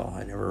everything, so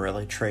I never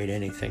really trade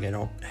anything. I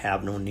don't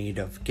have no need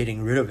of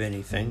getting rid of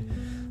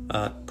anything.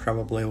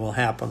 Probably will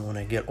happen when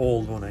I get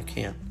old, when I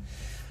can't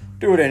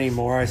do it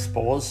anymore, I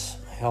suppose.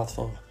 My health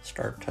will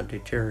start to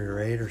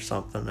deteriorate or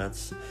something.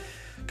 That's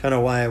kind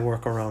of why I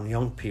work around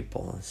young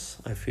people.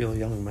 I feel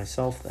young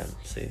myself then,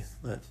 see.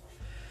 That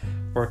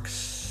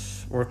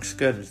works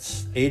good.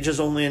 Age is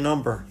only a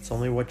number. It's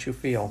only what you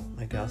feel,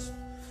 I guess.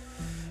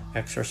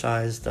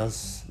 Exercise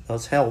does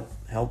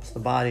helps the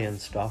body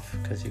and stuff,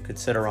 because you could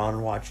sit around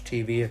and watch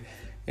TV,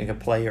 you could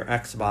play your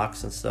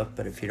Xbox and stuff,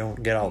 but if you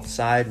don't get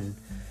outside and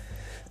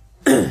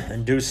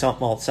and do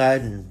something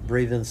outside and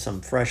breathe in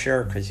some fresh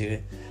air, because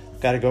you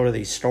got to go to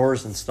these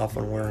stores and stuff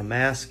and wear a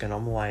mask, and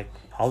I'm like,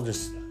 I'll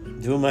just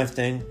do my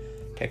thing,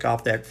 take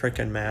off that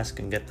freaking mask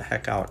and get the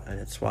heck out. And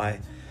it's why I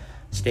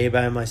stay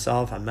by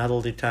myself. I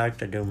metal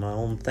detect, I do my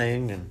own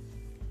thing, and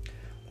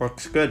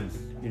works good.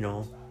 You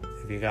know,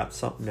 if you got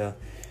something to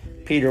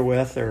peter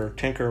with or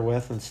tinker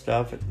with and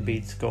stuff, it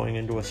beats going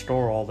into a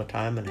store all the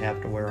time and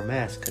have to wear a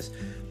mask, because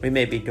we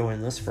may be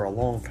doing this for a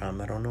long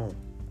time. I don't know.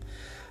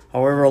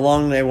 However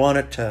long they want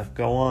it to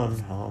go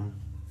on.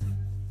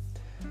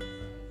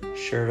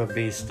 Sure, it'll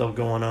be still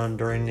going on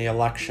during the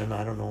election.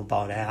 I don't know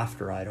about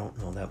after. I don't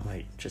know. That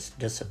might just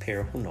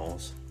disappear. Who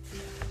knows?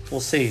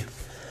 We'll see.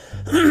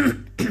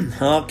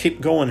 I'll keep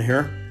going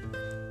here.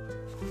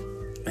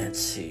 Let's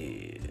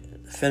see.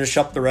 Finish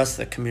up the rest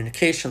of the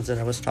communications that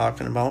I was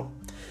talking about.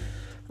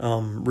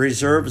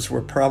 Reserves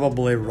were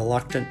probably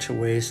reluctant to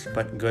waste,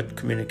 but good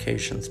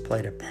communications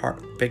played a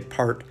big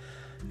part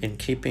in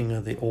keeping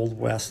of the Old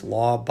West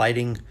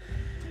law-abiding,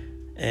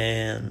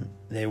 and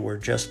they were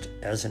just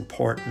as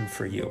important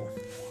for you.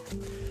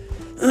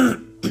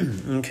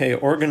 Okay,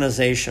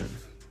 organization.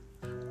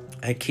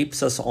 It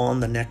keeps us on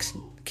the next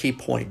key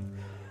point.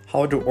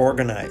 How to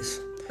organize.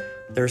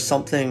 There's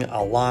something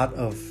a lot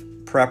of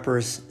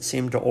preppers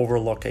seem to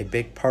overlook. A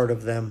big part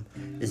of them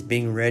is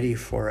being ready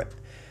for it.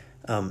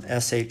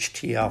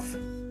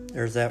 SHTF,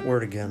 there's that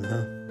word again,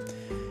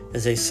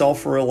 is a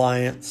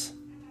self-reliance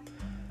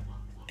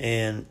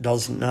and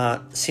does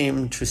not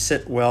seem to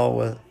sit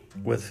well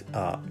with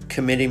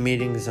committee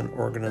meetings and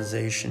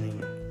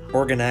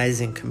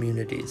organizing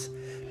communities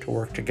to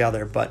work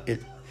together, but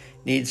it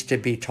needs to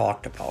be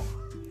talked about.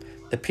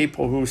 The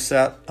people who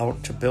set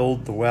out to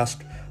build the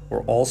West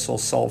were also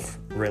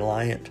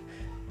self-reliant.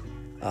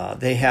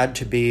 They had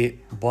to be,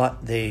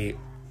 but they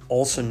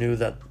also knew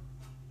that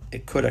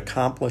it could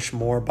accomplish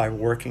more by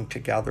working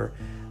together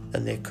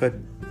than they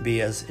could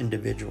be as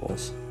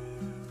individuals.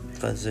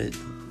 Because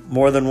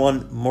more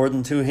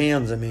than two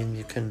hands. I mean,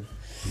 you can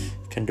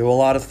do a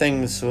lot of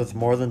things with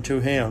more than two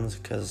hands,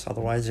 because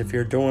otherwise, if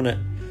you're doing it,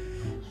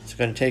 it's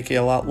going to take you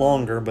a lot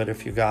longer. But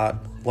if you got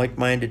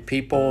like-minded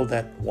people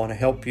that want to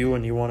help you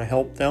and you want to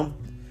help them,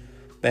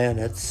 man,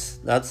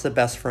 that's the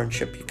best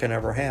friendship you can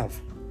ever have.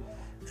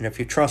 And if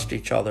you trust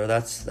each other,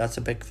 that's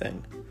a big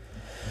thing.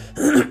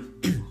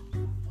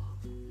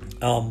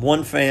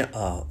 One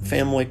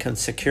family can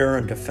secure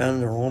and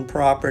defend their own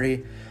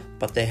property,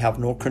 but they have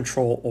no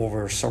control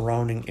over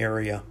surrounding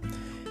area.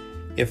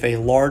 If a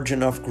large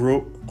enough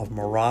group of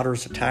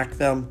marauders attack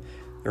them,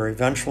 they're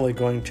eventually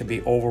going to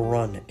be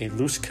overrun. A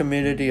loose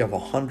community of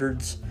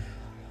hundreds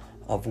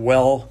of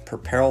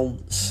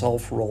well-prepared,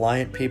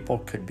 self-reliant people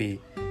could be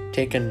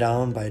taken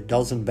down by a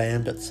dozen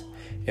bandits.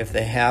 If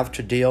they have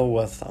to deal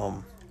with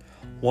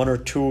 1 or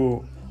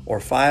 2 or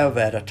 5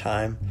 at a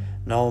time,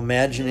 Now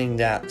imagining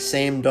that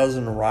same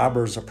dozen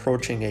robbers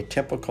approaching a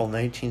typical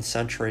 19th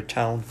century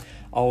town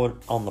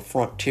out on the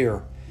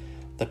frontier.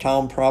 The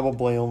town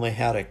probably only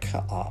had a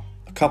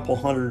couple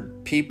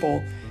hundred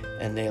people,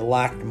 and they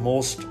lacked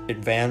most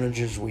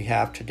advantages we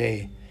have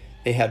today.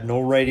 They had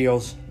no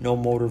radios, no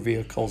motor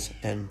vehicles,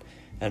 and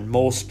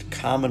most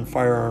common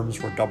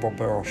firearms were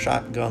double-barrel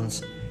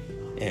shotguns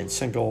and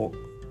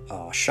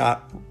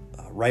single-shot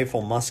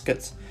rifle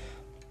muskets.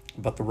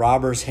 But the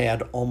robbers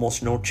had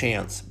almost no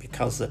chance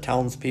because the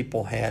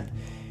townspeople had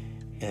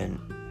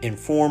an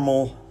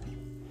informal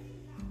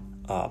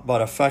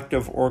but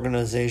effective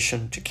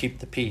organization to keep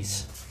the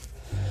peace.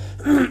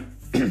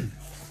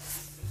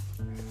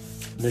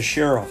 The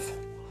sheriff.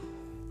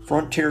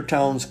 Frontier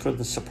towns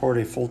couldn't support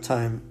a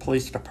full-time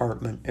police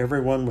department.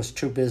 Everyone was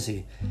too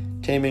busy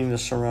taming the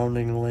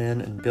surrounding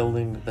land and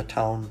building the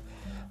town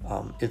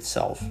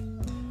itself.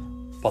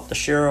 But the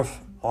sheriff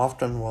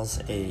often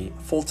was a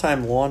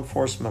full-time law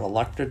enforcement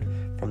elected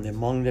from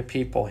among the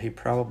people. He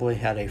probably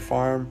had a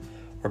farm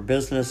or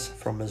business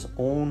from his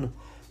own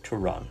to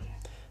run.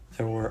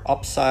 There were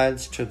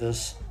upsides to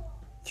this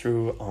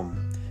through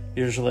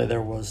usually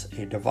there was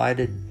a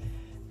divided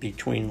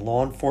between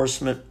law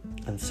enforcement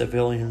and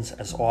civilians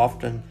as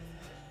often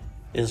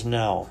is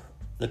now.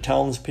 The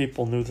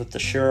townspeople knew that the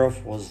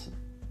sheriff was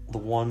the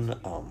one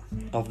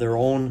of their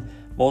own.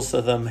 Most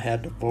of them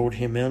had to vote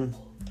him in.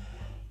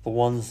 The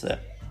ones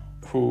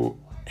who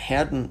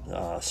hadn't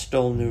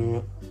still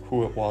knew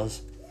who it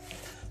was.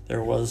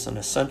 There was an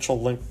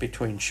essential link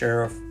between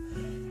sheriff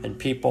and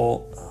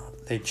people.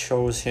 They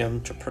chose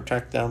him to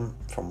protect them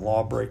from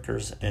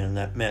lawbreakers, and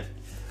that meant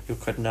you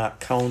could not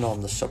count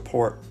on the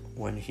support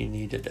when he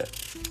needed it.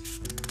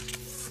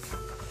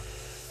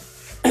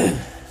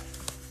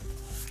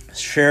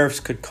 Sheriffs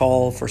could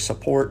call for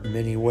support in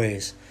many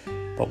ways,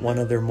 but one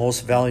of their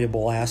most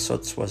valuable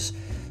assets was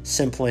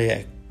simply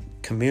a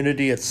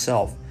community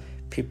itself.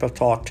 People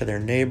talked to their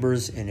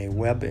neighbors in a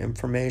web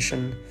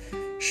information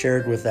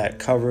shared with that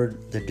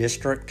covered the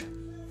district.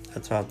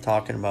 That's what I'm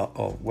talking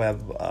about,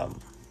 web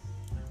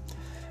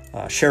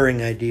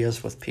sharing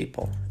ideas with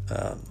people.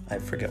 I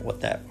forget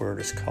what that word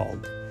is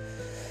called.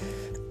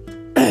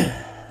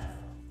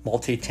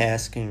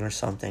 Multitasking or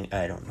something.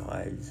 I don't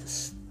know.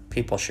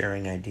 People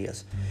sharing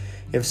ideas.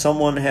 If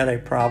someone had a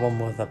problem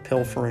with a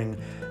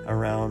pilfering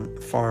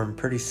around farm,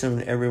 pretty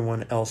soon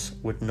everyone else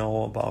would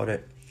know about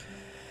it,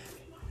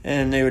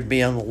 and they would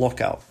be on the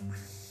lookout.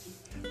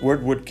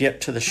 Word would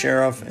get to the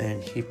sheriff,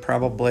 and he'd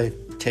probably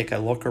take a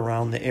look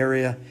around the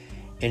area.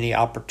 Any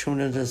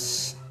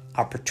opportunist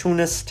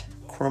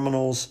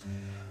criminals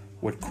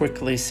would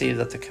quickly see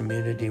that the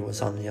community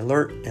was on the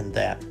alert, and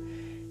that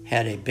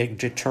had a big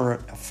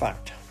deterrent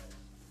effect.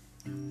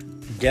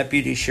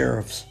 Deputy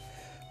sheriffs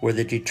were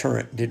the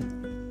deterrent.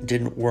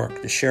 Didn't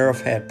work. The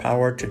sheriff had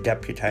power to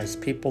deputize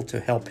people to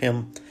help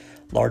him.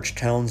 Large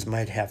towns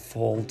might have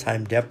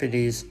full-time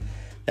deputies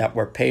that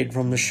were paid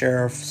from the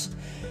sheriff's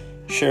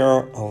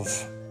share of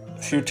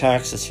few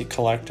taxes he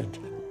collected.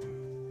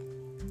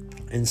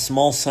 In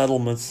small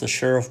settlements, the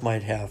sheriff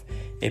might have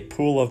a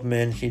pool of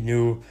men he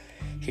knew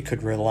he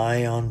could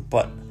rely on,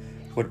 but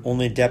would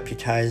only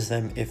deputize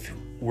them if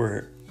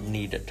were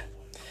needed.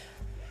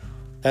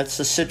 That's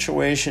the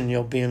situation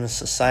you'll be in a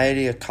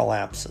society that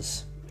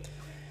collapses.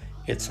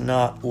 It's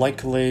not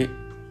likely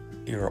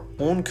your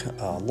own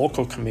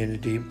local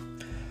community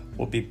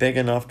will be big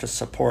enough to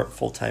support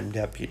full-time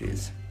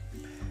deputies.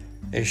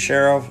 A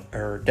sheriff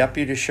or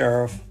deputy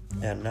sheriff,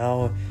 and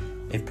now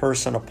a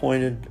person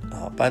appointed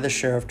by the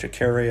sheriff to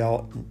carry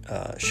out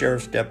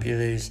sheriff's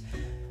deputies.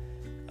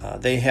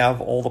 They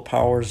have all the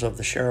powers of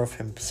the sheriff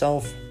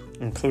himself,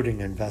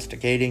 including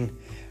investigating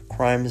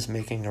crimes,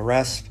 making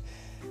arrests,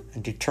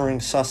 and deterring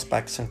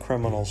suspects and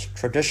criminals.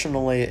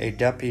 Traditionally, a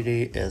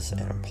deputy is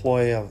an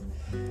employee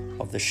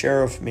of the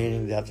sheriff,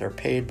 meaning that they're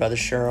paid by the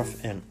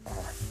sheriff and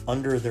are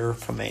under their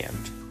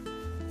command.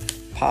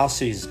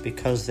 Posses,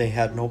 because they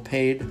had no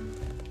paid,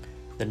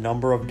 the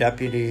number of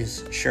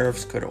deputies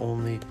sheriffs could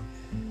only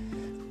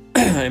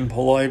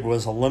employed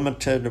was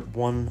limited.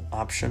 One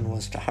option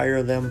was to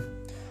hire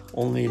them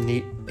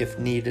only if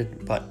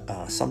needed, but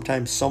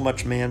sometimes so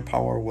much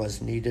manpower was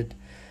needed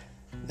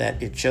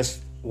that it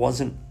just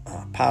wasn't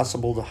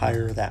possible to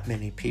hire that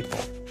many people.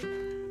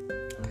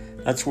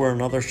 That's where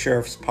another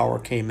sheriff's power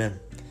came in.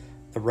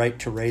 The right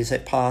to raise a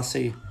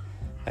posse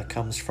that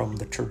comes from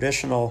the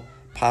traditional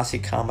posse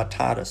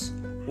comitatus,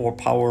 or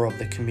power of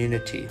the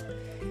community.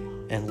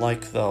 And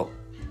like the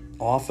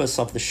office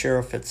of the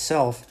sheriff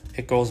itself,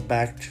 it goes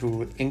back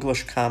to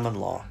English common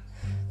law.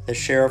 The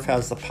sheriff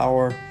has the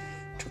power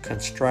to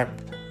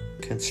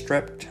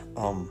conscript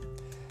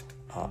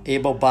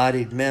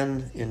able-bodied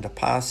men into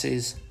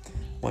posses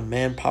when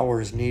manpower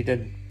is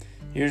needed.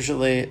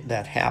 Usually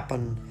that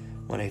happened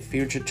when a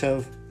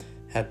fugitive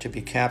had to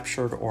be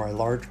captured or a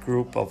large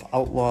group of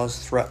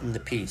outlaws threatened the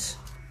peace.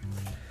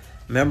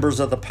 Members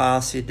of the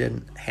posse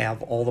didn't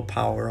have all the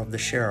power of the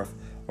sheriff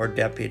or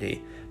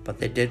deputy, but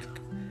they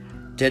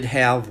did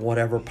have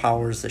whatever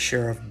powers the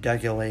sheriff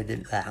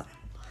delegated that.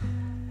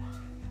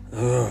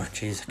 Oh,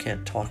 geez, I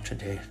can't talk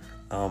today.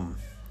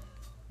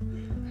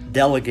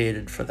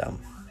 Delegated for them.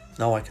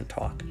 Now I can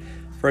talk.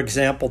 For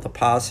example, the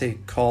posse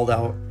called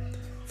out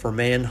for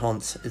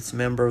manhunts. Its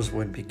members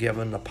would be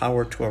given the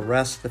power to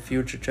arrest the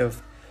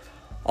fugitive.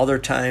 Other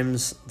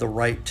times, the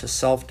right to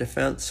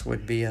self-defense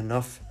would be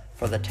enough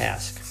for the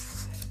task.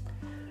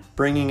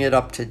 Bringing it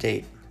up to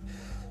date.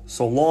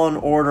 So law and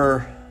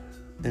order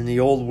in the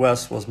Old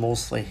West was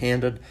mostly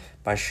handled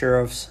by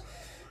sheriffs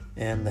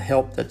and the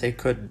help that they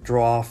could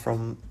draw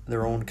from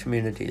their own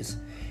communities,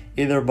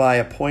 either by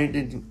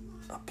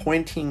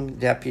appointing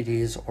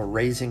deputies or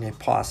raising a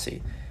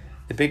posse.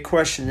 The big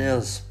question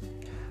is,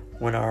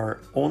 when our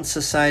own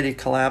society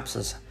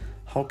collapses,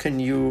 how can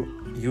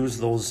you use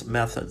those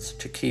methods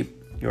to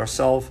keep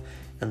yourself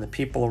and the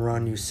people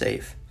around you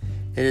safe?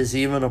 It is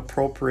even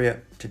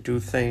appropriate to do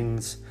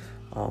things,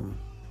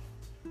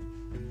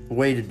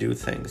 way to do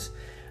things.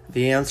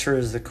 The answer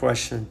is the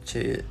question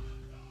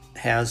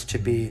has to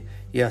be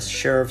yes.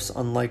 Sheriffs,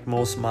 unlike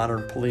most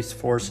modern police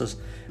forces,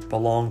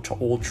 belong to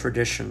old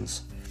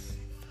traditions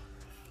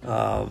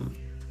of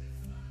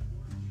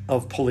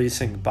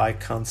policing by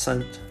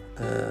consent.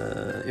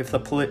 If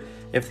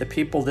the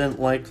people didn't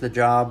like the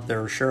job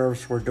their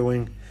sheriffs were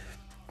doing,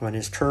 when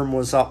his term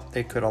was up,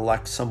 they could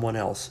elect someone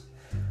else.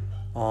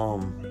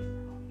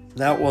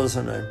 That was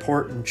an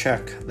important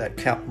check that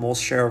kept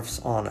most sheriffs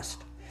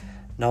honest.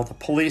 Now the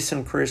police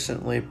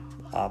increasingly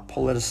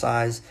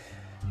politicized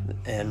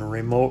and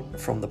remote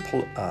from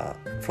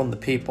the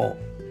people.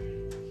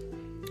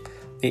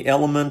 The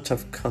element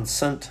of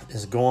consent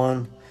is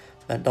gone.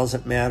 That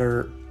doesn't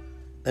matter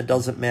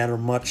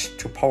much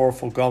to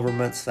powerful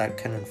governments that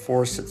can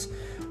enforce its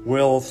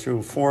will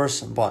through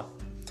force. But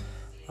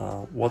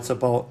what's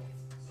about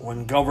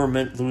when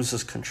government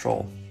loses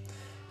control?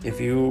 If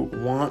you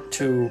want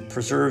to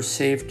preserve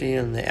safety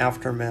in the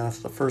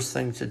aftermath, the first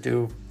thing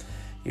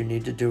you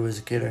need to do is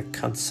get a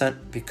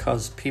consent,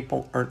 because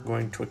people aren't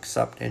going to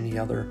accept any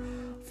other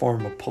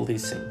form of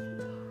policing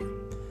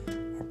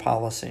or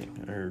policing,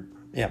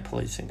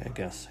 I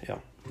guess. Yeah,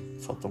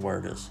 that's what the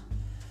word is.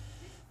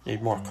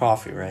 Need more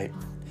coffee, right?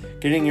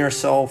 Getting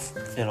yourself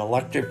an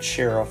elected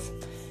sheriff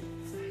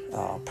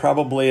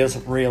probably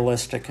isn't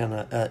realistic in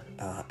a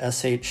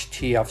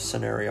SHTF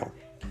scenario.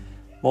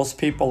 Most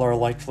people are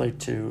likely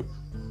to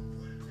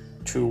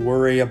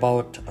worry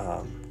about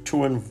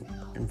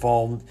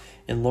involved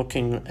in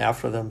looking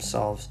after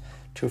themselves,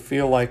 to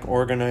feel like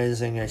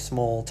organizing a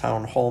small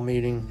town hall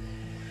meeting.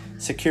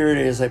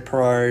 Security is a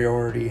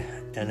priority,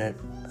 and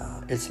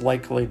it's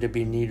likely to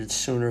be needed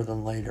sooner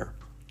than later.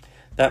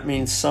 That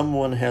means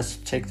someone has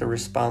to take the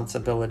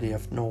responsibility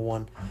if no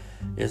one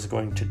is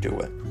going to do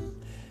it.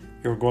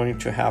 You're going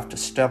to have to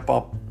step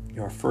up.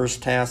 Your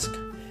first task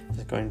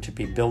is going to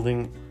be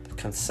building the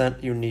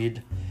consent you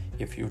need.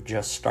 If you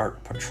just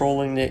start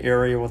patrolling the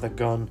area with a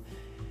gun,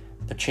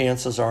 the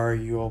chances are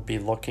you will be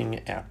looking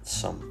at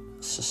some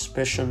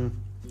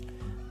suspicion,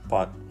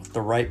 but with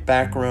the right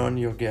background,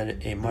 you'll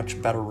get a much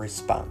better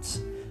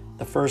response.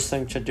 The first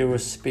thing to do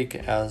is speak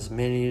as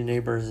many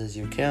neighbors as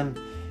you can.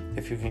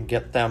 If you can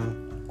get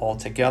them all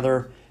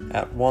together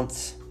at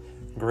once,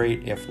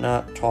 great. If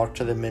not, talk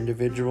to them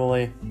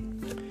individually.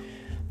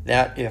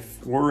 That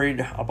if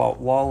worried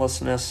about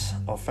lawlessness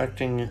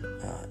affecting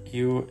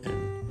you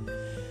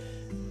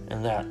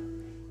and that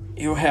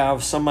you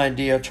have some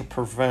idea to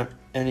prevent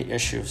any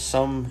issues.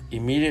 Some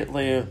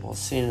immediately will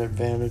see an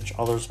advantage,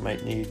 others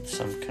might need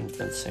some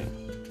convincing.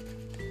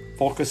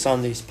 Focus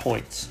on these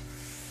points.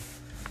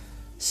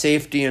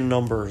 Safety in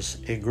numbers.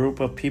 A group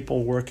of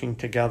people working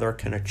together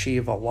can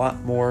achieve a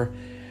lot more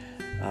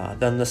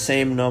than the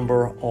same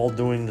number all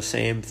doing the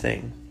same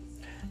thing.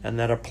 And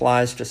that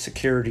applies to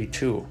security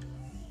too.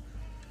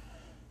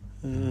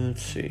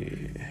 Let's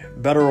see.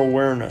 Better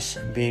awareness.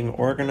 Being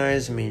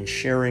organized means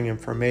sharing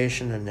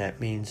information, and that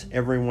means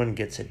everyone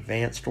gets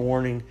advanced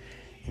warning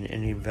in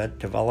any event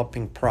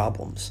developing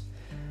problems.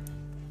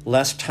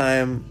 Less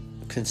time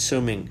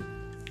consuming.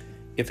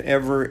 If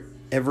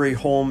every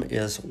home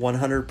is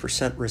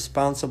 100%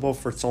 responsible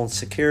for its own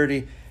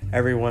security,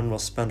 everyone will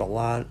spend a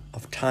lot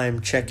of time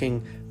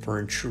checking for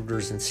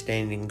intruders and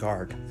standing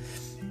guard.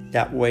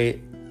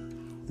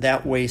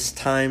 That wastes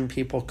time.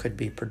 People could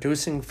be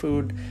producing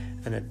food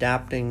and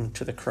adapting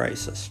to the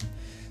crisis.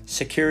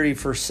 Security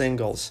for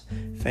singles.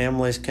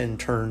 Families can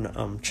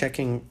turn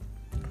checking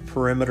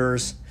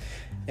perimeters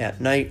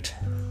at night,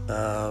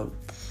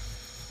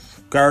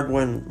 guard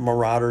when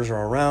marauders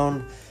are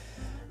around.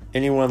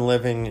 Anyone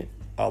living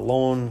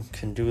alone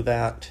can do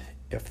that.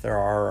 If there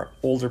are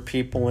older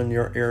people in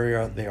your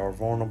area, they are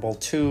vulnerable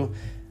too,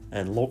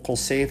 and local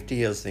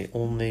safety is the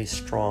only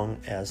strong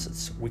as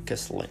its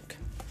weakest link.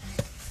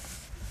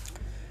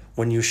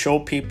 When you show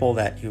people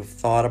that you've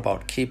thought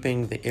about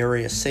keeping the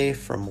area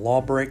safe from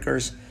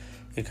lawbreakers,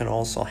 you can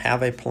also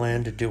have a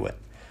plan to do it.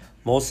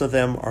 Most of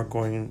them are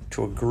going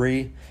to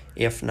agree,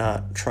 if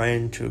not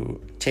trying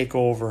to take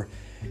over.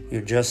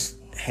 You just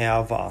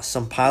have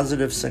some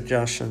positive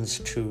suggestions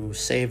to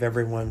save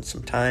everyone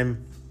some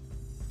time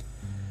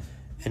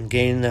and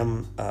gain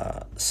them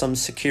some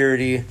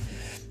security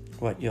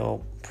what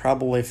you'll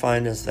probably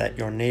find is that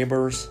your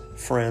neighbors,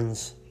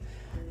 friends,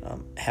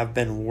 have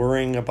been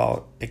worrying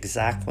about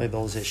exactly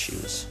those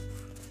issues.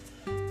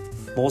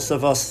 Most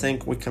of us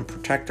think we can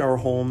protect our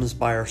homes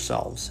by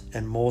ourselves,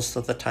 and most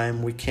of the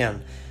time we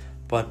can.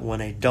 But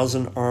when a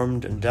dozen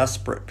armed and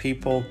desperate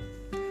people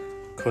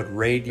could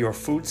raid your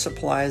food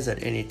supplies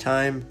at any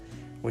time,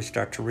 we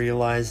start to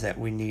realize that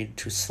we need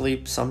to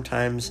sleep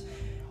sometimes,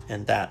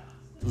 and that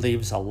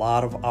leaves a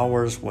lot of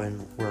hours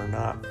when we're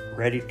not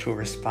ready to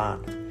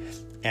respond.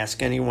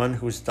 Ask anyone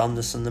who's done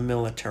this in the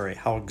military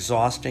how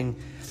exhausting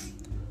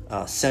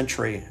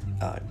sentry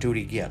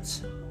duty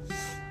gets.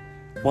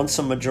 Once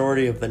a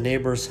majority of the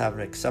neighbors have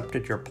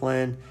accepted your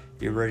plan,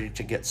 you're ready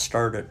to get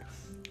started.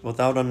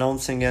 Without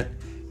announcing it,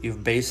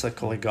 you've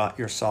basically got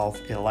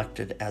yourself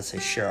elected as a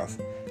sheriff.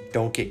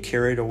 Don't get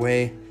carried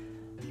away,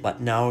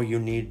 but now you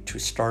need to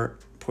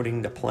start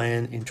putting the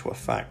plan into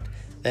effect.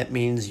 That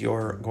means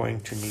you're going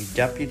to need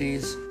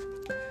deputies.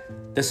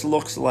 This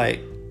looks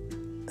like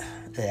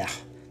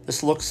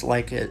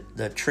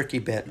the tricky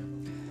bit,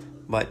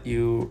 but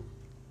you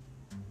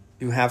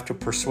have to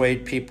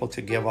persuade people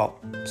to give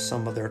up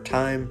some of their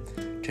time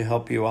to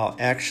help you out.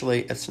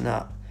 Actually, it's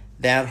not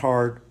that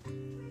hard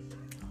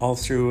all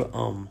through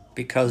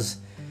because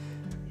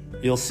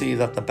you'll see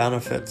that the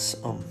benefits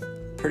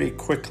pretty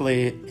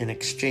quickly in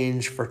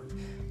exchange for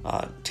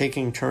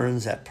taking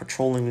turns at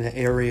patrolling the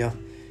area.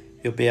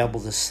 You'll be able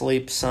to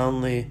sleep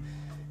soundly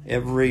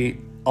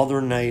every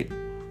other night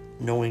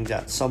knowing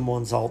that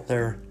someone's out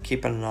there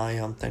keeping an eye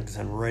on things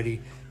and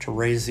ready to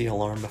raise the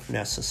alarm if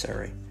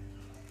necessary.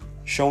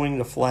 Showing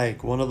the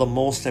flag. One of the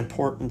most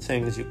important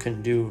things you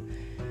can do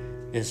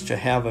is to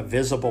have a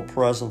visible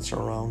presence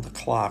around the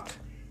clock.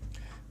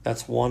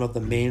 That's one of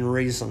the main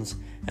reasons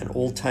an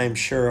old-time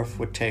sheriff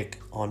would take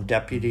on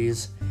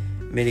deputies.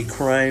 Many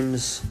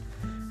crimes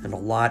and a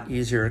lot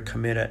easier to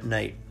commit at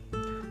night.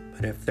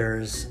 But if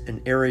there's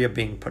an area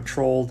being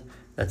patrolled,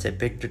 that's a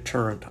big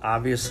deterrent.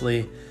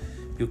 Obviously,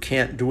 you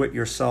can't do it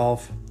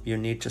yourself. You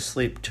need to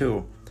sleep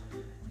too.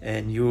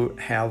 And you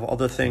have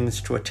other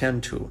things to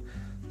attend to.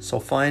 So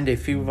find a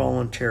few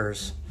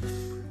volunteers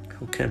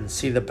who can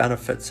see the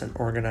benefits and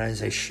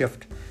organize a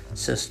shift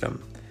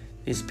system.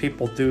 These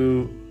people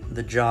do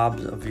the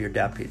jobs of your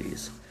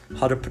deputies.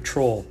 How to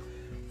patrol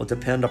will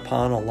depend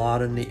upon a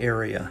lot in the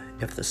area.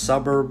 If the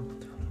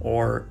suburb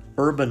or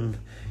urban,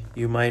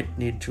 you might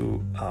need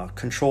to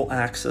control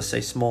access.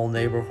 A small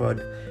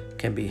neighborhood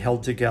can be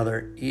held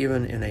together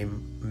even in a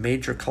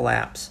major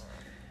collapse,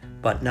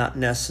 but not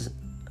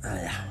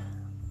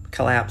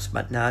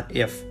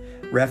if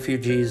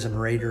refugees and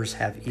raiders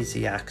have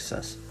easy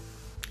access.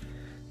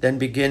 Then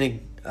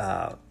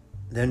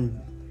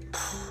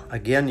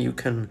again, you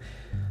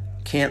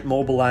can't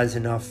mobilize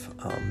enough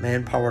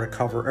manpower to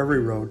cover every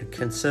road.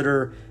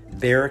 Consider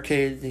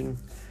barricading,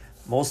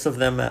 most of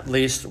them at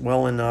least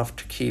well enough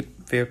to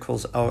keep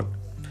vehicles out,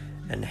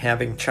 and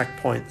having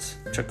checkpoints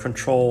to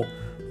control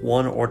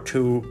one or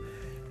two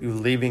you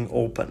leaving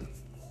open.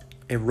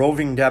 A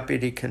roving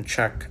deputy can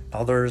check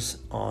others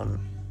on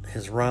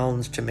his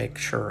rounds to make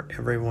sure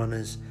everyone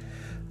is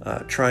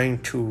trying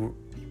to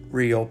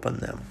reopen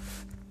them.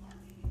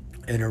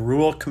 In a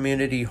rural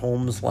community,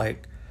 homes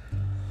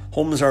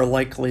are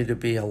likely to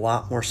be a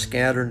lot more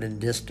scattered and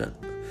distant.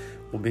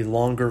 Will be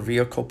longer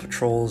vehicle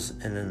patrols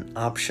and an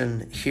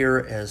option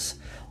here as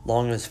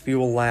long as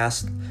fuel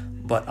lasts,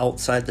 but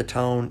outside the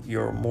town,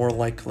 you're more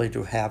likely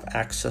to have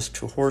access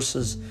to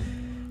horses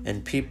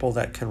and people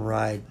that can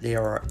ride. They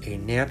are a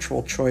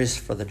natural choice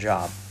for the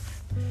job.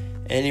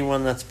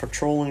 Anyone that's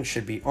patrolling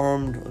should be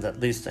armed with at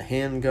least a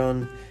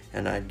handgun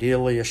and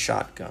ideally a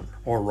shotgun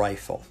or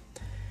rifle.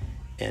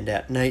 And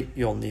at night,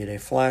 you'll need a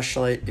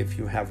flashlight. If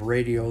you have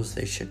radios,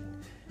 they should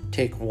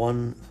take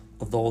one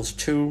of those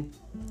too.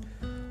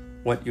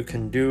 What you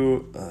can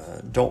do,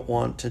 don't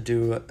want to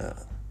do,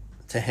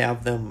 to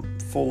have them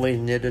fully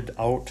knitted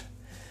out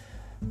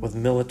with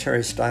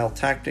military-style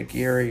tactic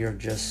gear. You're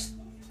just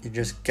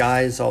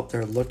guys out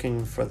there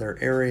looking for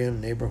their area and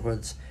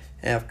neighborhoods.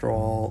 After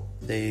all,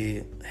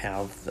 they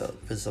have the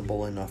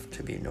visible enough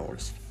to be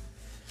noticed.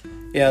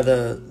 Yeah,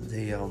 the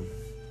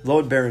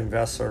load-bearing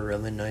vests are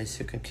really nice.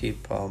 You can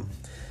keep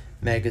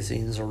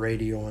magazines or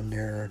radio in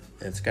there.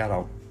 It's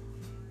got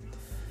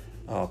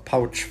a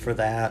pouch for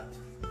that.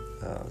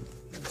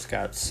 It's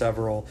got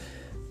several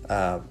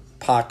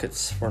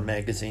pockets for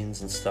magazines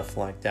and stuff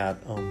like that.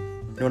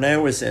 When I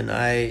was in,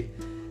 I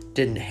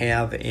didn't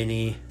have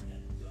anything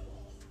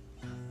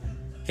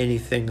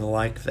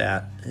like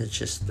that. It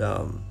just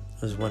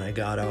was when I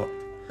got out.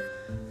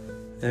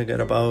 I got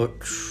about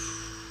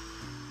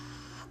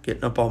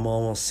getting up on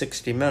almost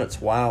 60 minutes.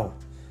 Wow,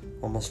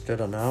 almost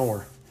did an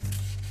hour.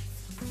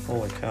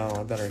 Holy cow!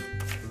 I better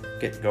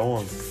get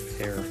going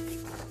here.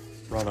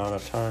 Run out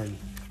of time.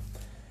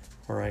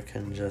 Or I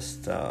can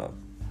just, I'll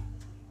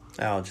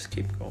just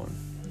keep going.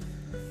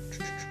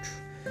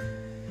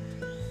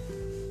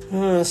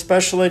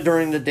 Especially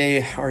during the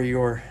day,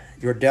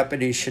 your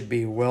deputies should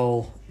be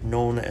well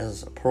known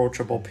as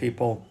approachable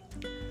people.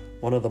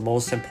 One of the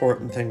most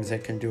important things they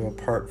can do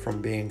apart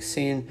from being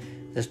seen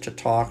is to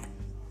talk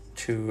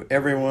to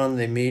everyone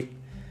they meet.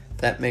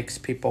 That makes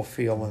people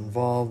feel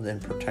involved in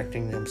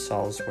protecting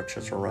themselves, which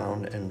is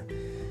around and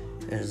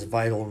is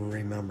vital to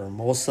remember.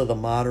 Most of the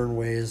modern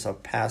ways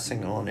of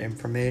passing on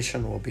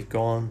information will be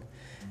gone,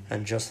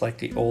 and just like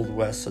the Old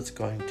West, it's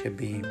going to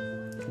be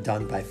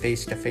done by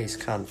face-to-face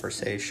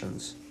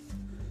conversations.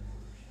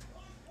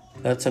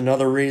 That's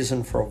another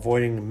reason for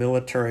avoiding the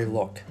military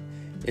look.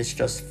 It's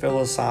just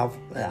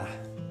philosophical.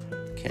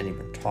 Can't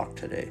even talk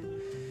today.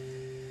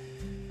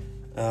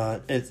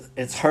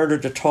 It's harder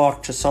to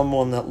talk to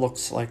someone that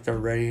looks like they're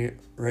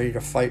ready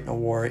to fight in a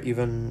war,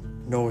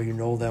 even though you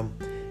know them.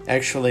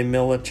 Actually,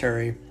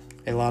 military,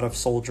 a lot of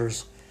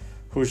soldiers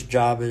whose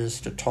job it is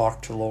to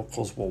talk to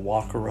locals will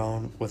walk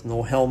around with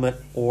no helmet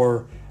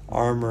or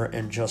armor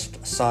and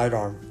just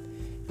sidearm.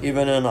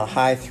 Even in a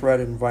high threat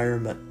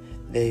environment,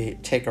 they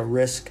take a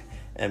risk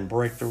and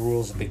break the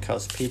rules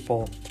because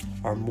people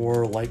are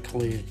more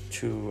likely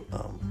to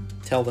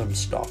tell them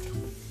stuff.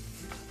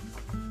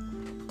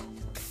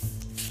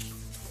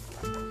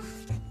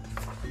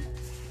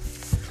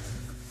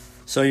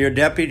 So your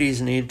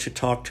deputies need to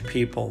talk to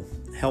people,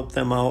 help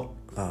them out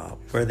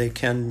where they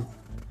can,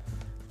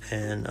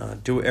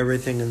 and do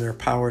everything in their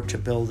power to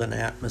build an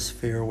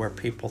atmosphere where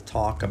people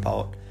talk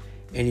about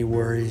any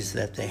worries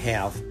that they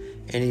have,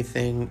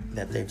 anything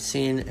that they've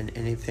seen, and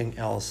anything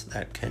else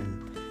that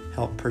can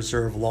help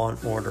preserve law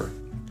and order.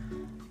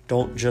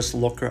 Don't just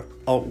look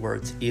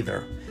outwards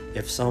either.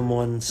 If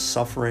someone's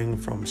suffering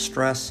from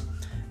stress,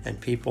 and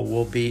people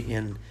will be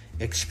in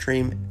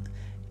extreme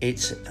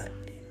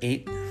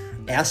SHTF,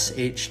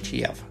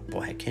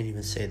 boy, I can't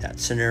even say that,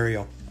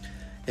 scenario.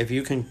 If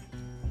you can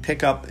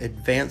pick up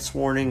advance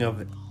warning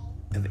of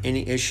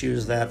any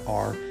issues that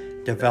are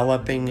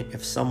developing,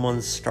 if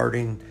someone's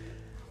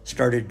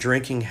started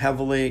drinking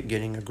heavily,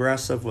 getting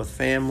aggressive with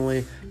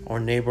family or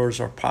neighbors,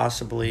 or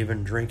possibly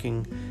even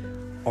drinking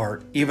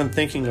or even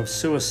thinking of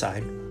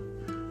suicide,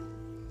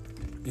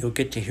 you'll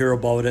get to hear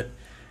about it,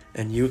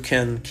 and you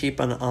can keep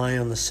an eye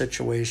on the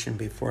situation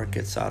before it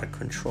gets out of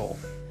control.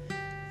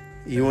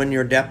 You and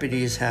your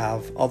deputies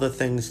have other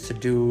things to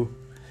do.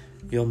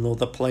 You'll know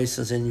the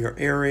places in your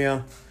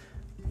area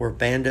where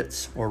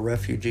bandits or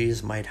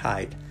refugees might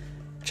hide.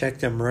 Check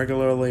them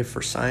regularly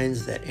for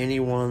signs that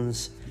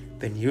anyone's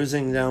been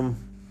using them.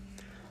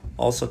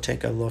 Also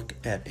take a look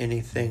at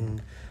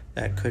anything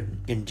that could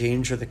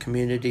endanger the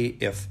community.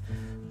 If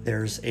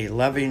there's a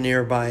levee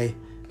nearby,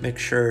 make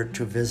sure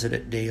to visit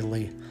it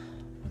daily.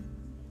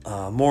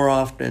 More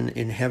often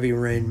in heavy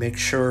rain, make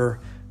sure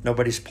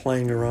nobody's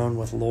playing around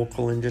with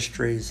local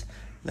industries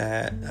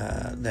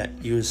that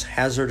use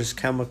hazardous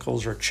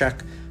chemicals, or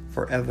check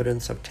for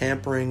evidence of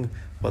tampering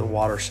with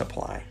water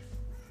supply.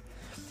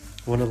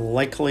 One of the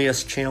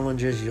likeliest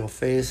challenges you'll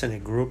face in a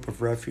group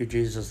of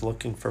refugees is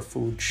looking for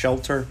food,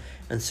 shelter,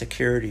 and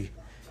security.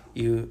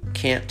 You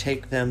can't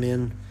take them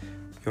in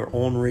your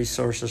own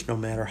resources no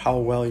matter how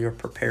well you're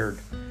prepared.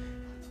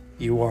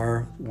 You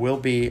will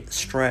be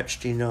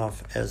stretched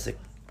enough as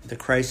the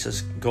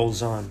crisis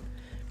goes on.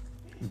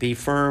 Be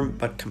firm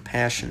but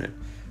compassionate.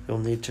 You'll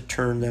need to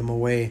turn them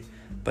away,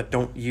 but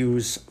don't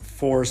use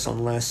force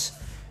unless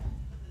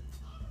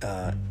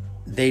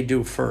they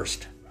do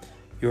first.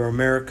 You're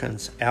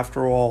Americans,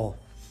 after all,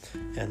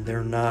 and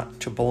they're not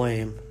to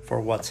blame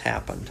for what's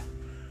happened.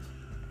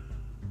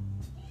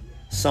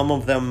 Some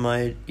of them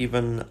might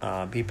even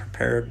be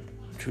prepared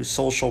to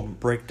social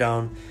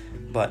breakdown,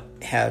 but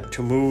had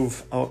to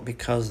move out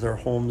because their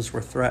homes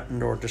were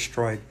threatened or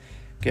destroyed.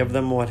 Give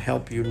them what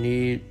help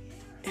you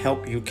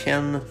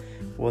can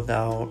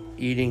without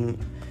eating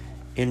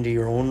into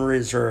your own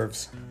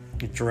reserves.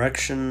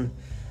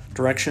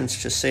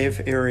 Directions to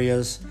safe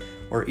areas,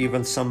 or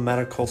even some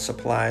medical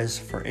supplies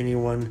for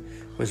anyone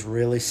who is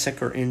really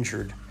sick or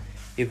injured.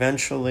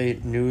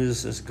 Eventually,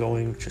 news is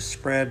going to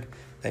spread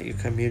that your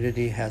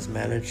community has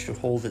managed to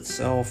hold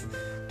itself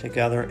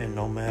together, and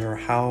no matter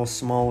how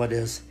small it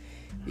is,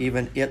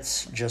 even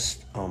it's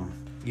just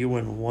you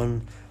and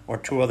one or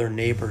two other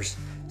neighbors,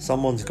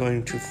 someone's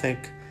going to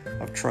think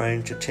of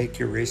trying to take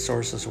your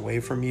resources away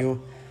from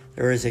you.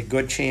 There is a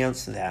good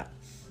chance that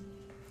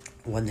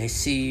when they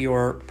see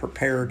you're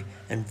prepared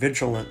and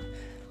vigilant,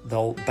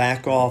 they'll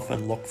back off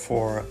and look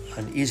for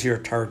an easier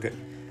target,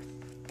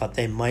 but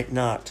they might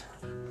not.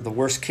 The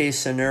worst case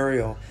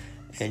scenario,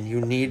 and you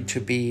need to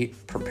be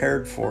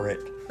prepared for it.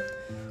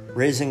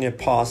 Raising a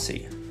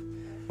posse.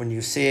 When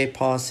you see a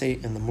posse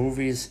in the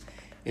movies,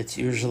 it's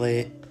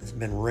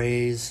been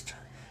raised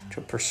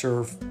to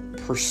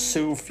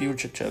pursue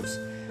fugitives.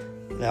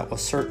 That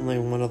was certainly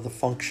one of the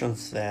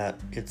functions that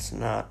it's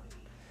not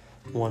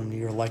one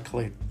you're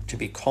likely to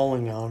be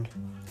calling on.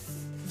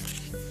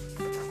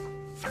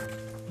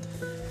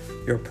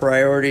 Your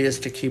priority is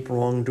to keep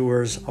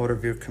wrongdoers out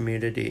of your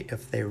community.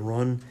 If they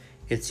run,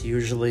 it's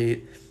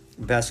usually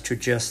best to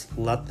just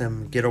let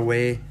them get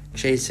away.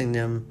 Chasing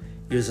them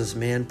uses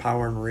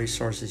manpower and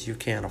resources you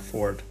can't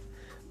afford.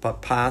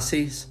 But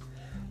posses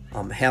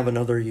have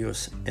another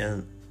use,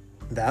 and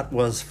that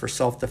was for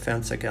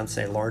self-defense against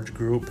a large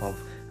group of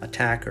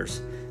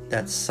attackers.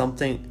 That's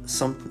something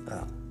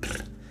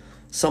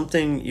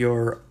something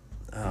you're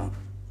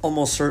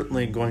almost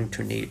certainly going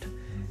to need.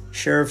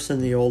 Sheriffs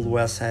in the Old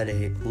West had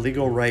a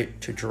legal right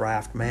to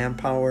draft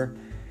manpower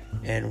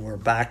and were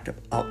backed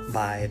up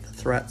by the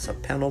threats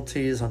of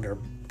penalties under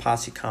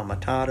posse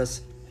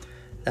comitatus.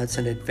 That's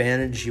an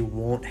advantage you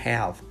won't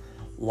have.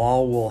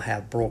 Law will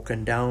have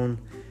broken down.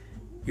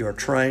 You're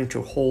trying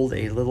to hold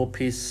a little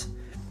piece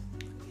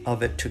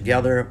of it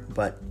together,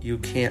 but you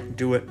can't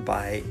do it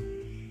by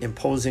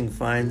imposing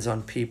fines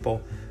on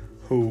people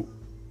who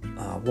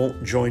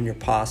won't join your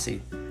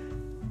posse.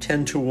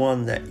 10 to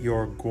 1 that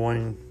you're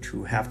going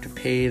to have to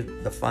pay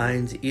the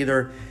fines.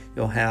 Either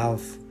you'll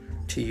have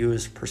to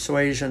use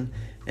persuasion,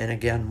 and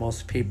again,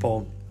 most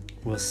people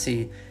will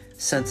see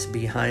sense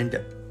behind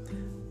it.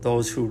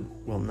 Those who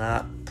will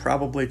not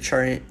probably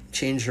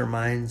change their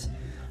minds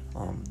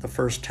the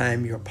first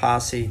time your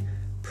posse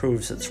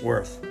proves its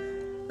worth.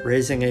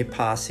 Raising a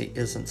posse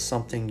isn't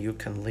something you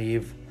can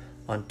leave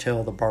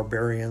until the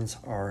barbarians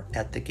are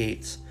at the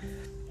gates.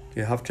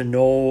 You have to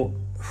know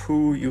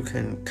who you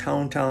can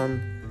count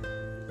on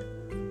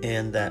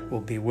and that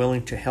will be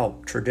willing to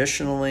help.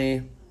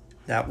 Traditionally,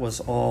 that was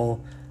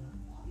all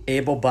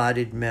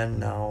able-bodied men.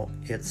 Now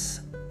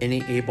it's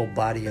any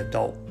able-bodied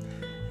adult.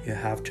 You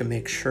have to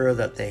make sure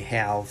that they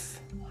have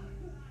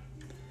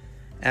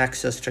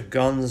access to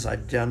guns, a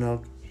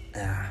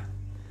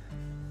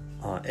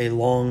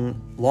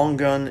long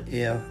gun.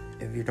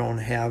 If you don't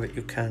have it,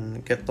 you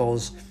can get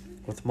those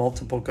with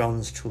multiple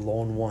guns to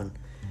loan one,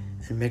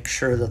 and make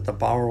sure that the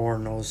borrower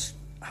knows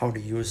how to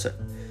use it.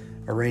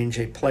 Arrange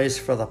a place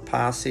for the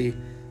posse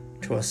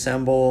to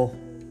assemble.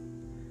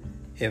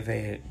 If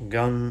a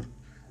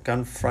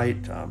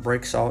gunfight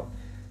breaks out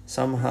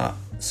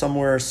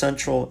somewhere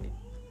central,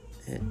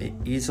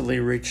 easily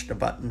reached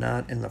but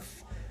not in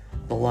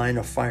the line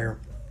of fire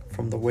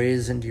from the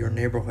ways into your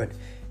neighborhood.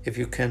 If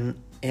you can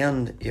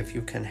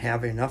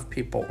have enough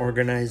people,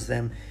 organize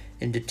them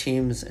into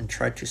teams and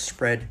try to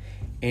spread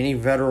any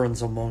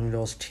veterans among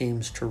those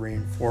teams to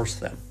reinforce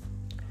them.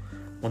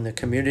 When the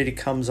community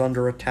comes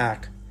under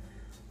attack,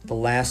 the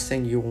last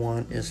thing you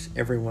want is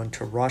everyone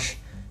to rush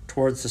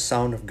towards the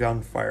sound of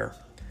gunfire.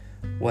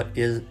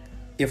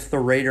 If the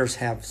raiders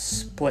have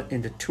split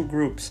into two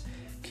groups,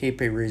 keep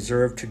a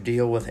reserve to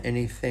deal with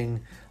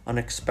anything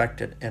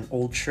unexpected. An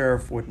old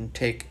sheriff wouldn't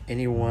take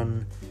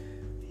anyone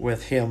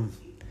with him.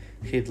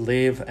 He'd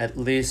leave at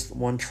least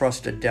one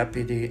trusted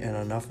deputy and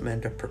enough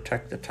men to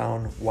protect the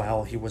town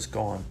while he was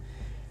gone.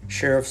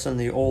 Sheriffs in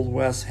the Old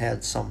West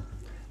had some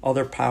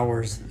other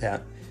powers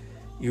that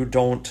you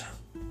don't.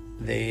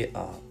 They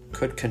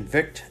could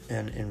convict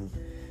and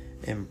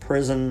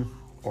imprison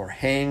or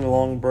hang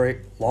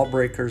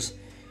lawbreakers,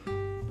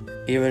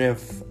 even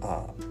if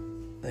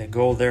they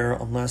go there,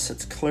 unless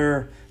it's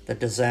clear the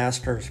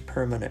disaster is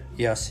permanent.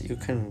 Yes, you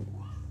can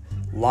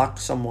lock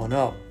someone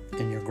up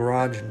in your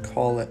garage and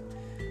call it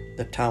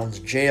the town's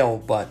jail,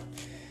 but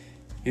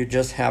you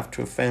just have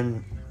to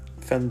offend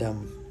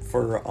them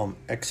for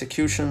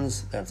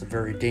executions. That's a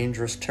very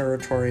dangerous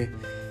territory.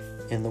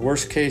 In the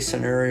worst case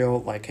scenario,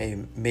 like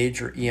a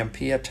major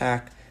EMP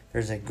attack,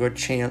 there's a good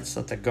chance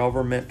that the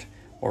government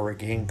will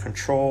regain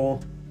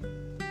control.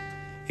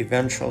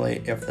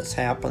 Eventually, if this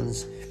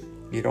happens,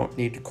 you don't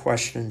need to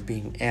question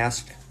being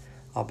asked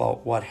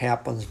about what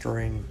happens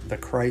during the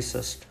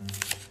crisis.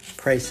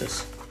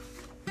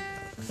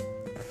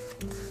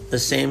 The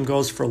same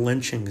goes for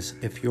lynchings.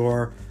 If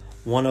you're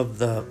one of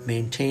the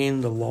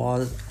maintain the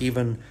law,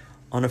 even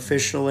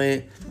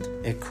unofficially,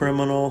 a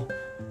criminal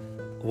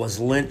was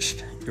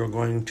lynched, you're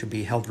going to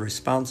be held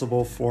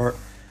responsible for it.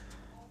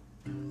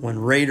 When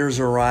raiders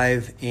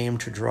arrive, aim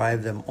to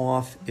drive them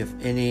off. If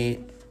any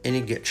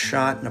get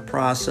shot in the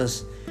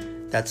process,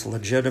 that's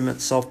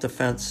legitimate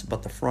self-defense,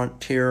 but the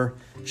frontier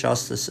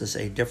justice is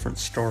a different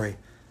story.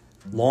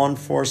 Law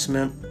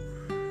enforcement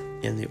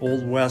in the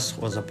Old West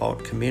was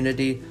about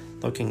community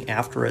looking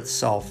after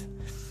itself,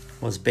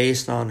 was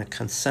based on a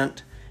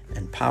consent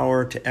and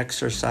power to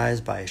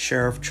exercise by a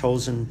sheriff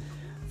chosen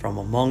from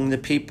among the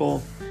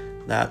people.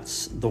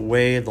 That's the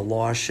way the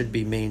law should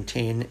be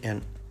maintained,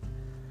 and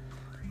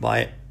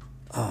by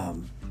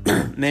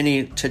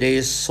many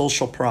today's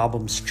social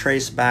problems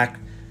trace back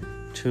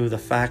to the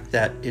fact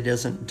that it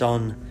isn't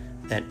done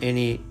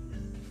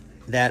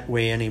that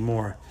way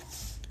anymore.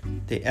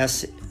 The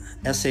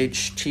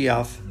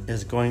SHTF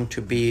is going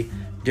to be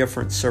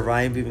different.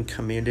 Surviving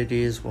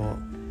communities will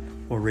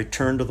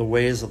return to the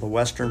ways of the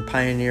Western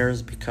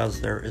pioneers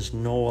because there is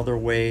no other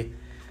way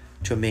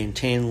to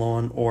maintain law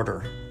and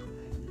order.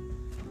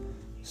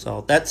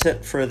 So that's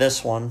it for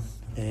this one,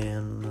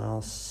 and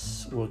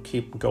we'll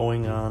keep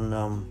going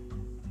on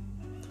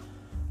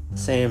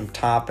same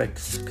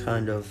topics,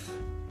 kind of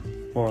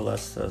more or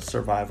less the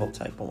survival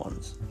type of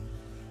ones.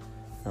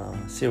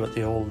 See what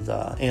the old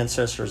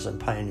ancestors and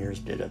pioneers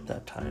did at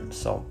that time.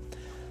 So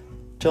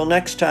till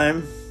next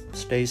time,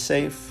 stay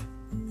safe,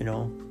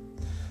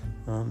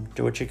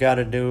 do what you got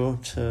to do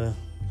to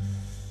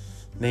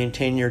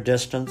maintain your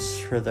distance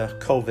for the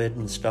COVID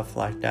and stuff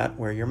like that.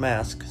 Wear your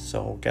mask.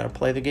 So got to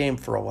play the game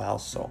for a while.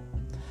 So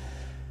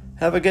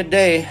Have a good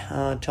day.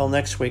 Till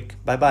next week.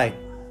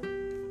 Bye-bye.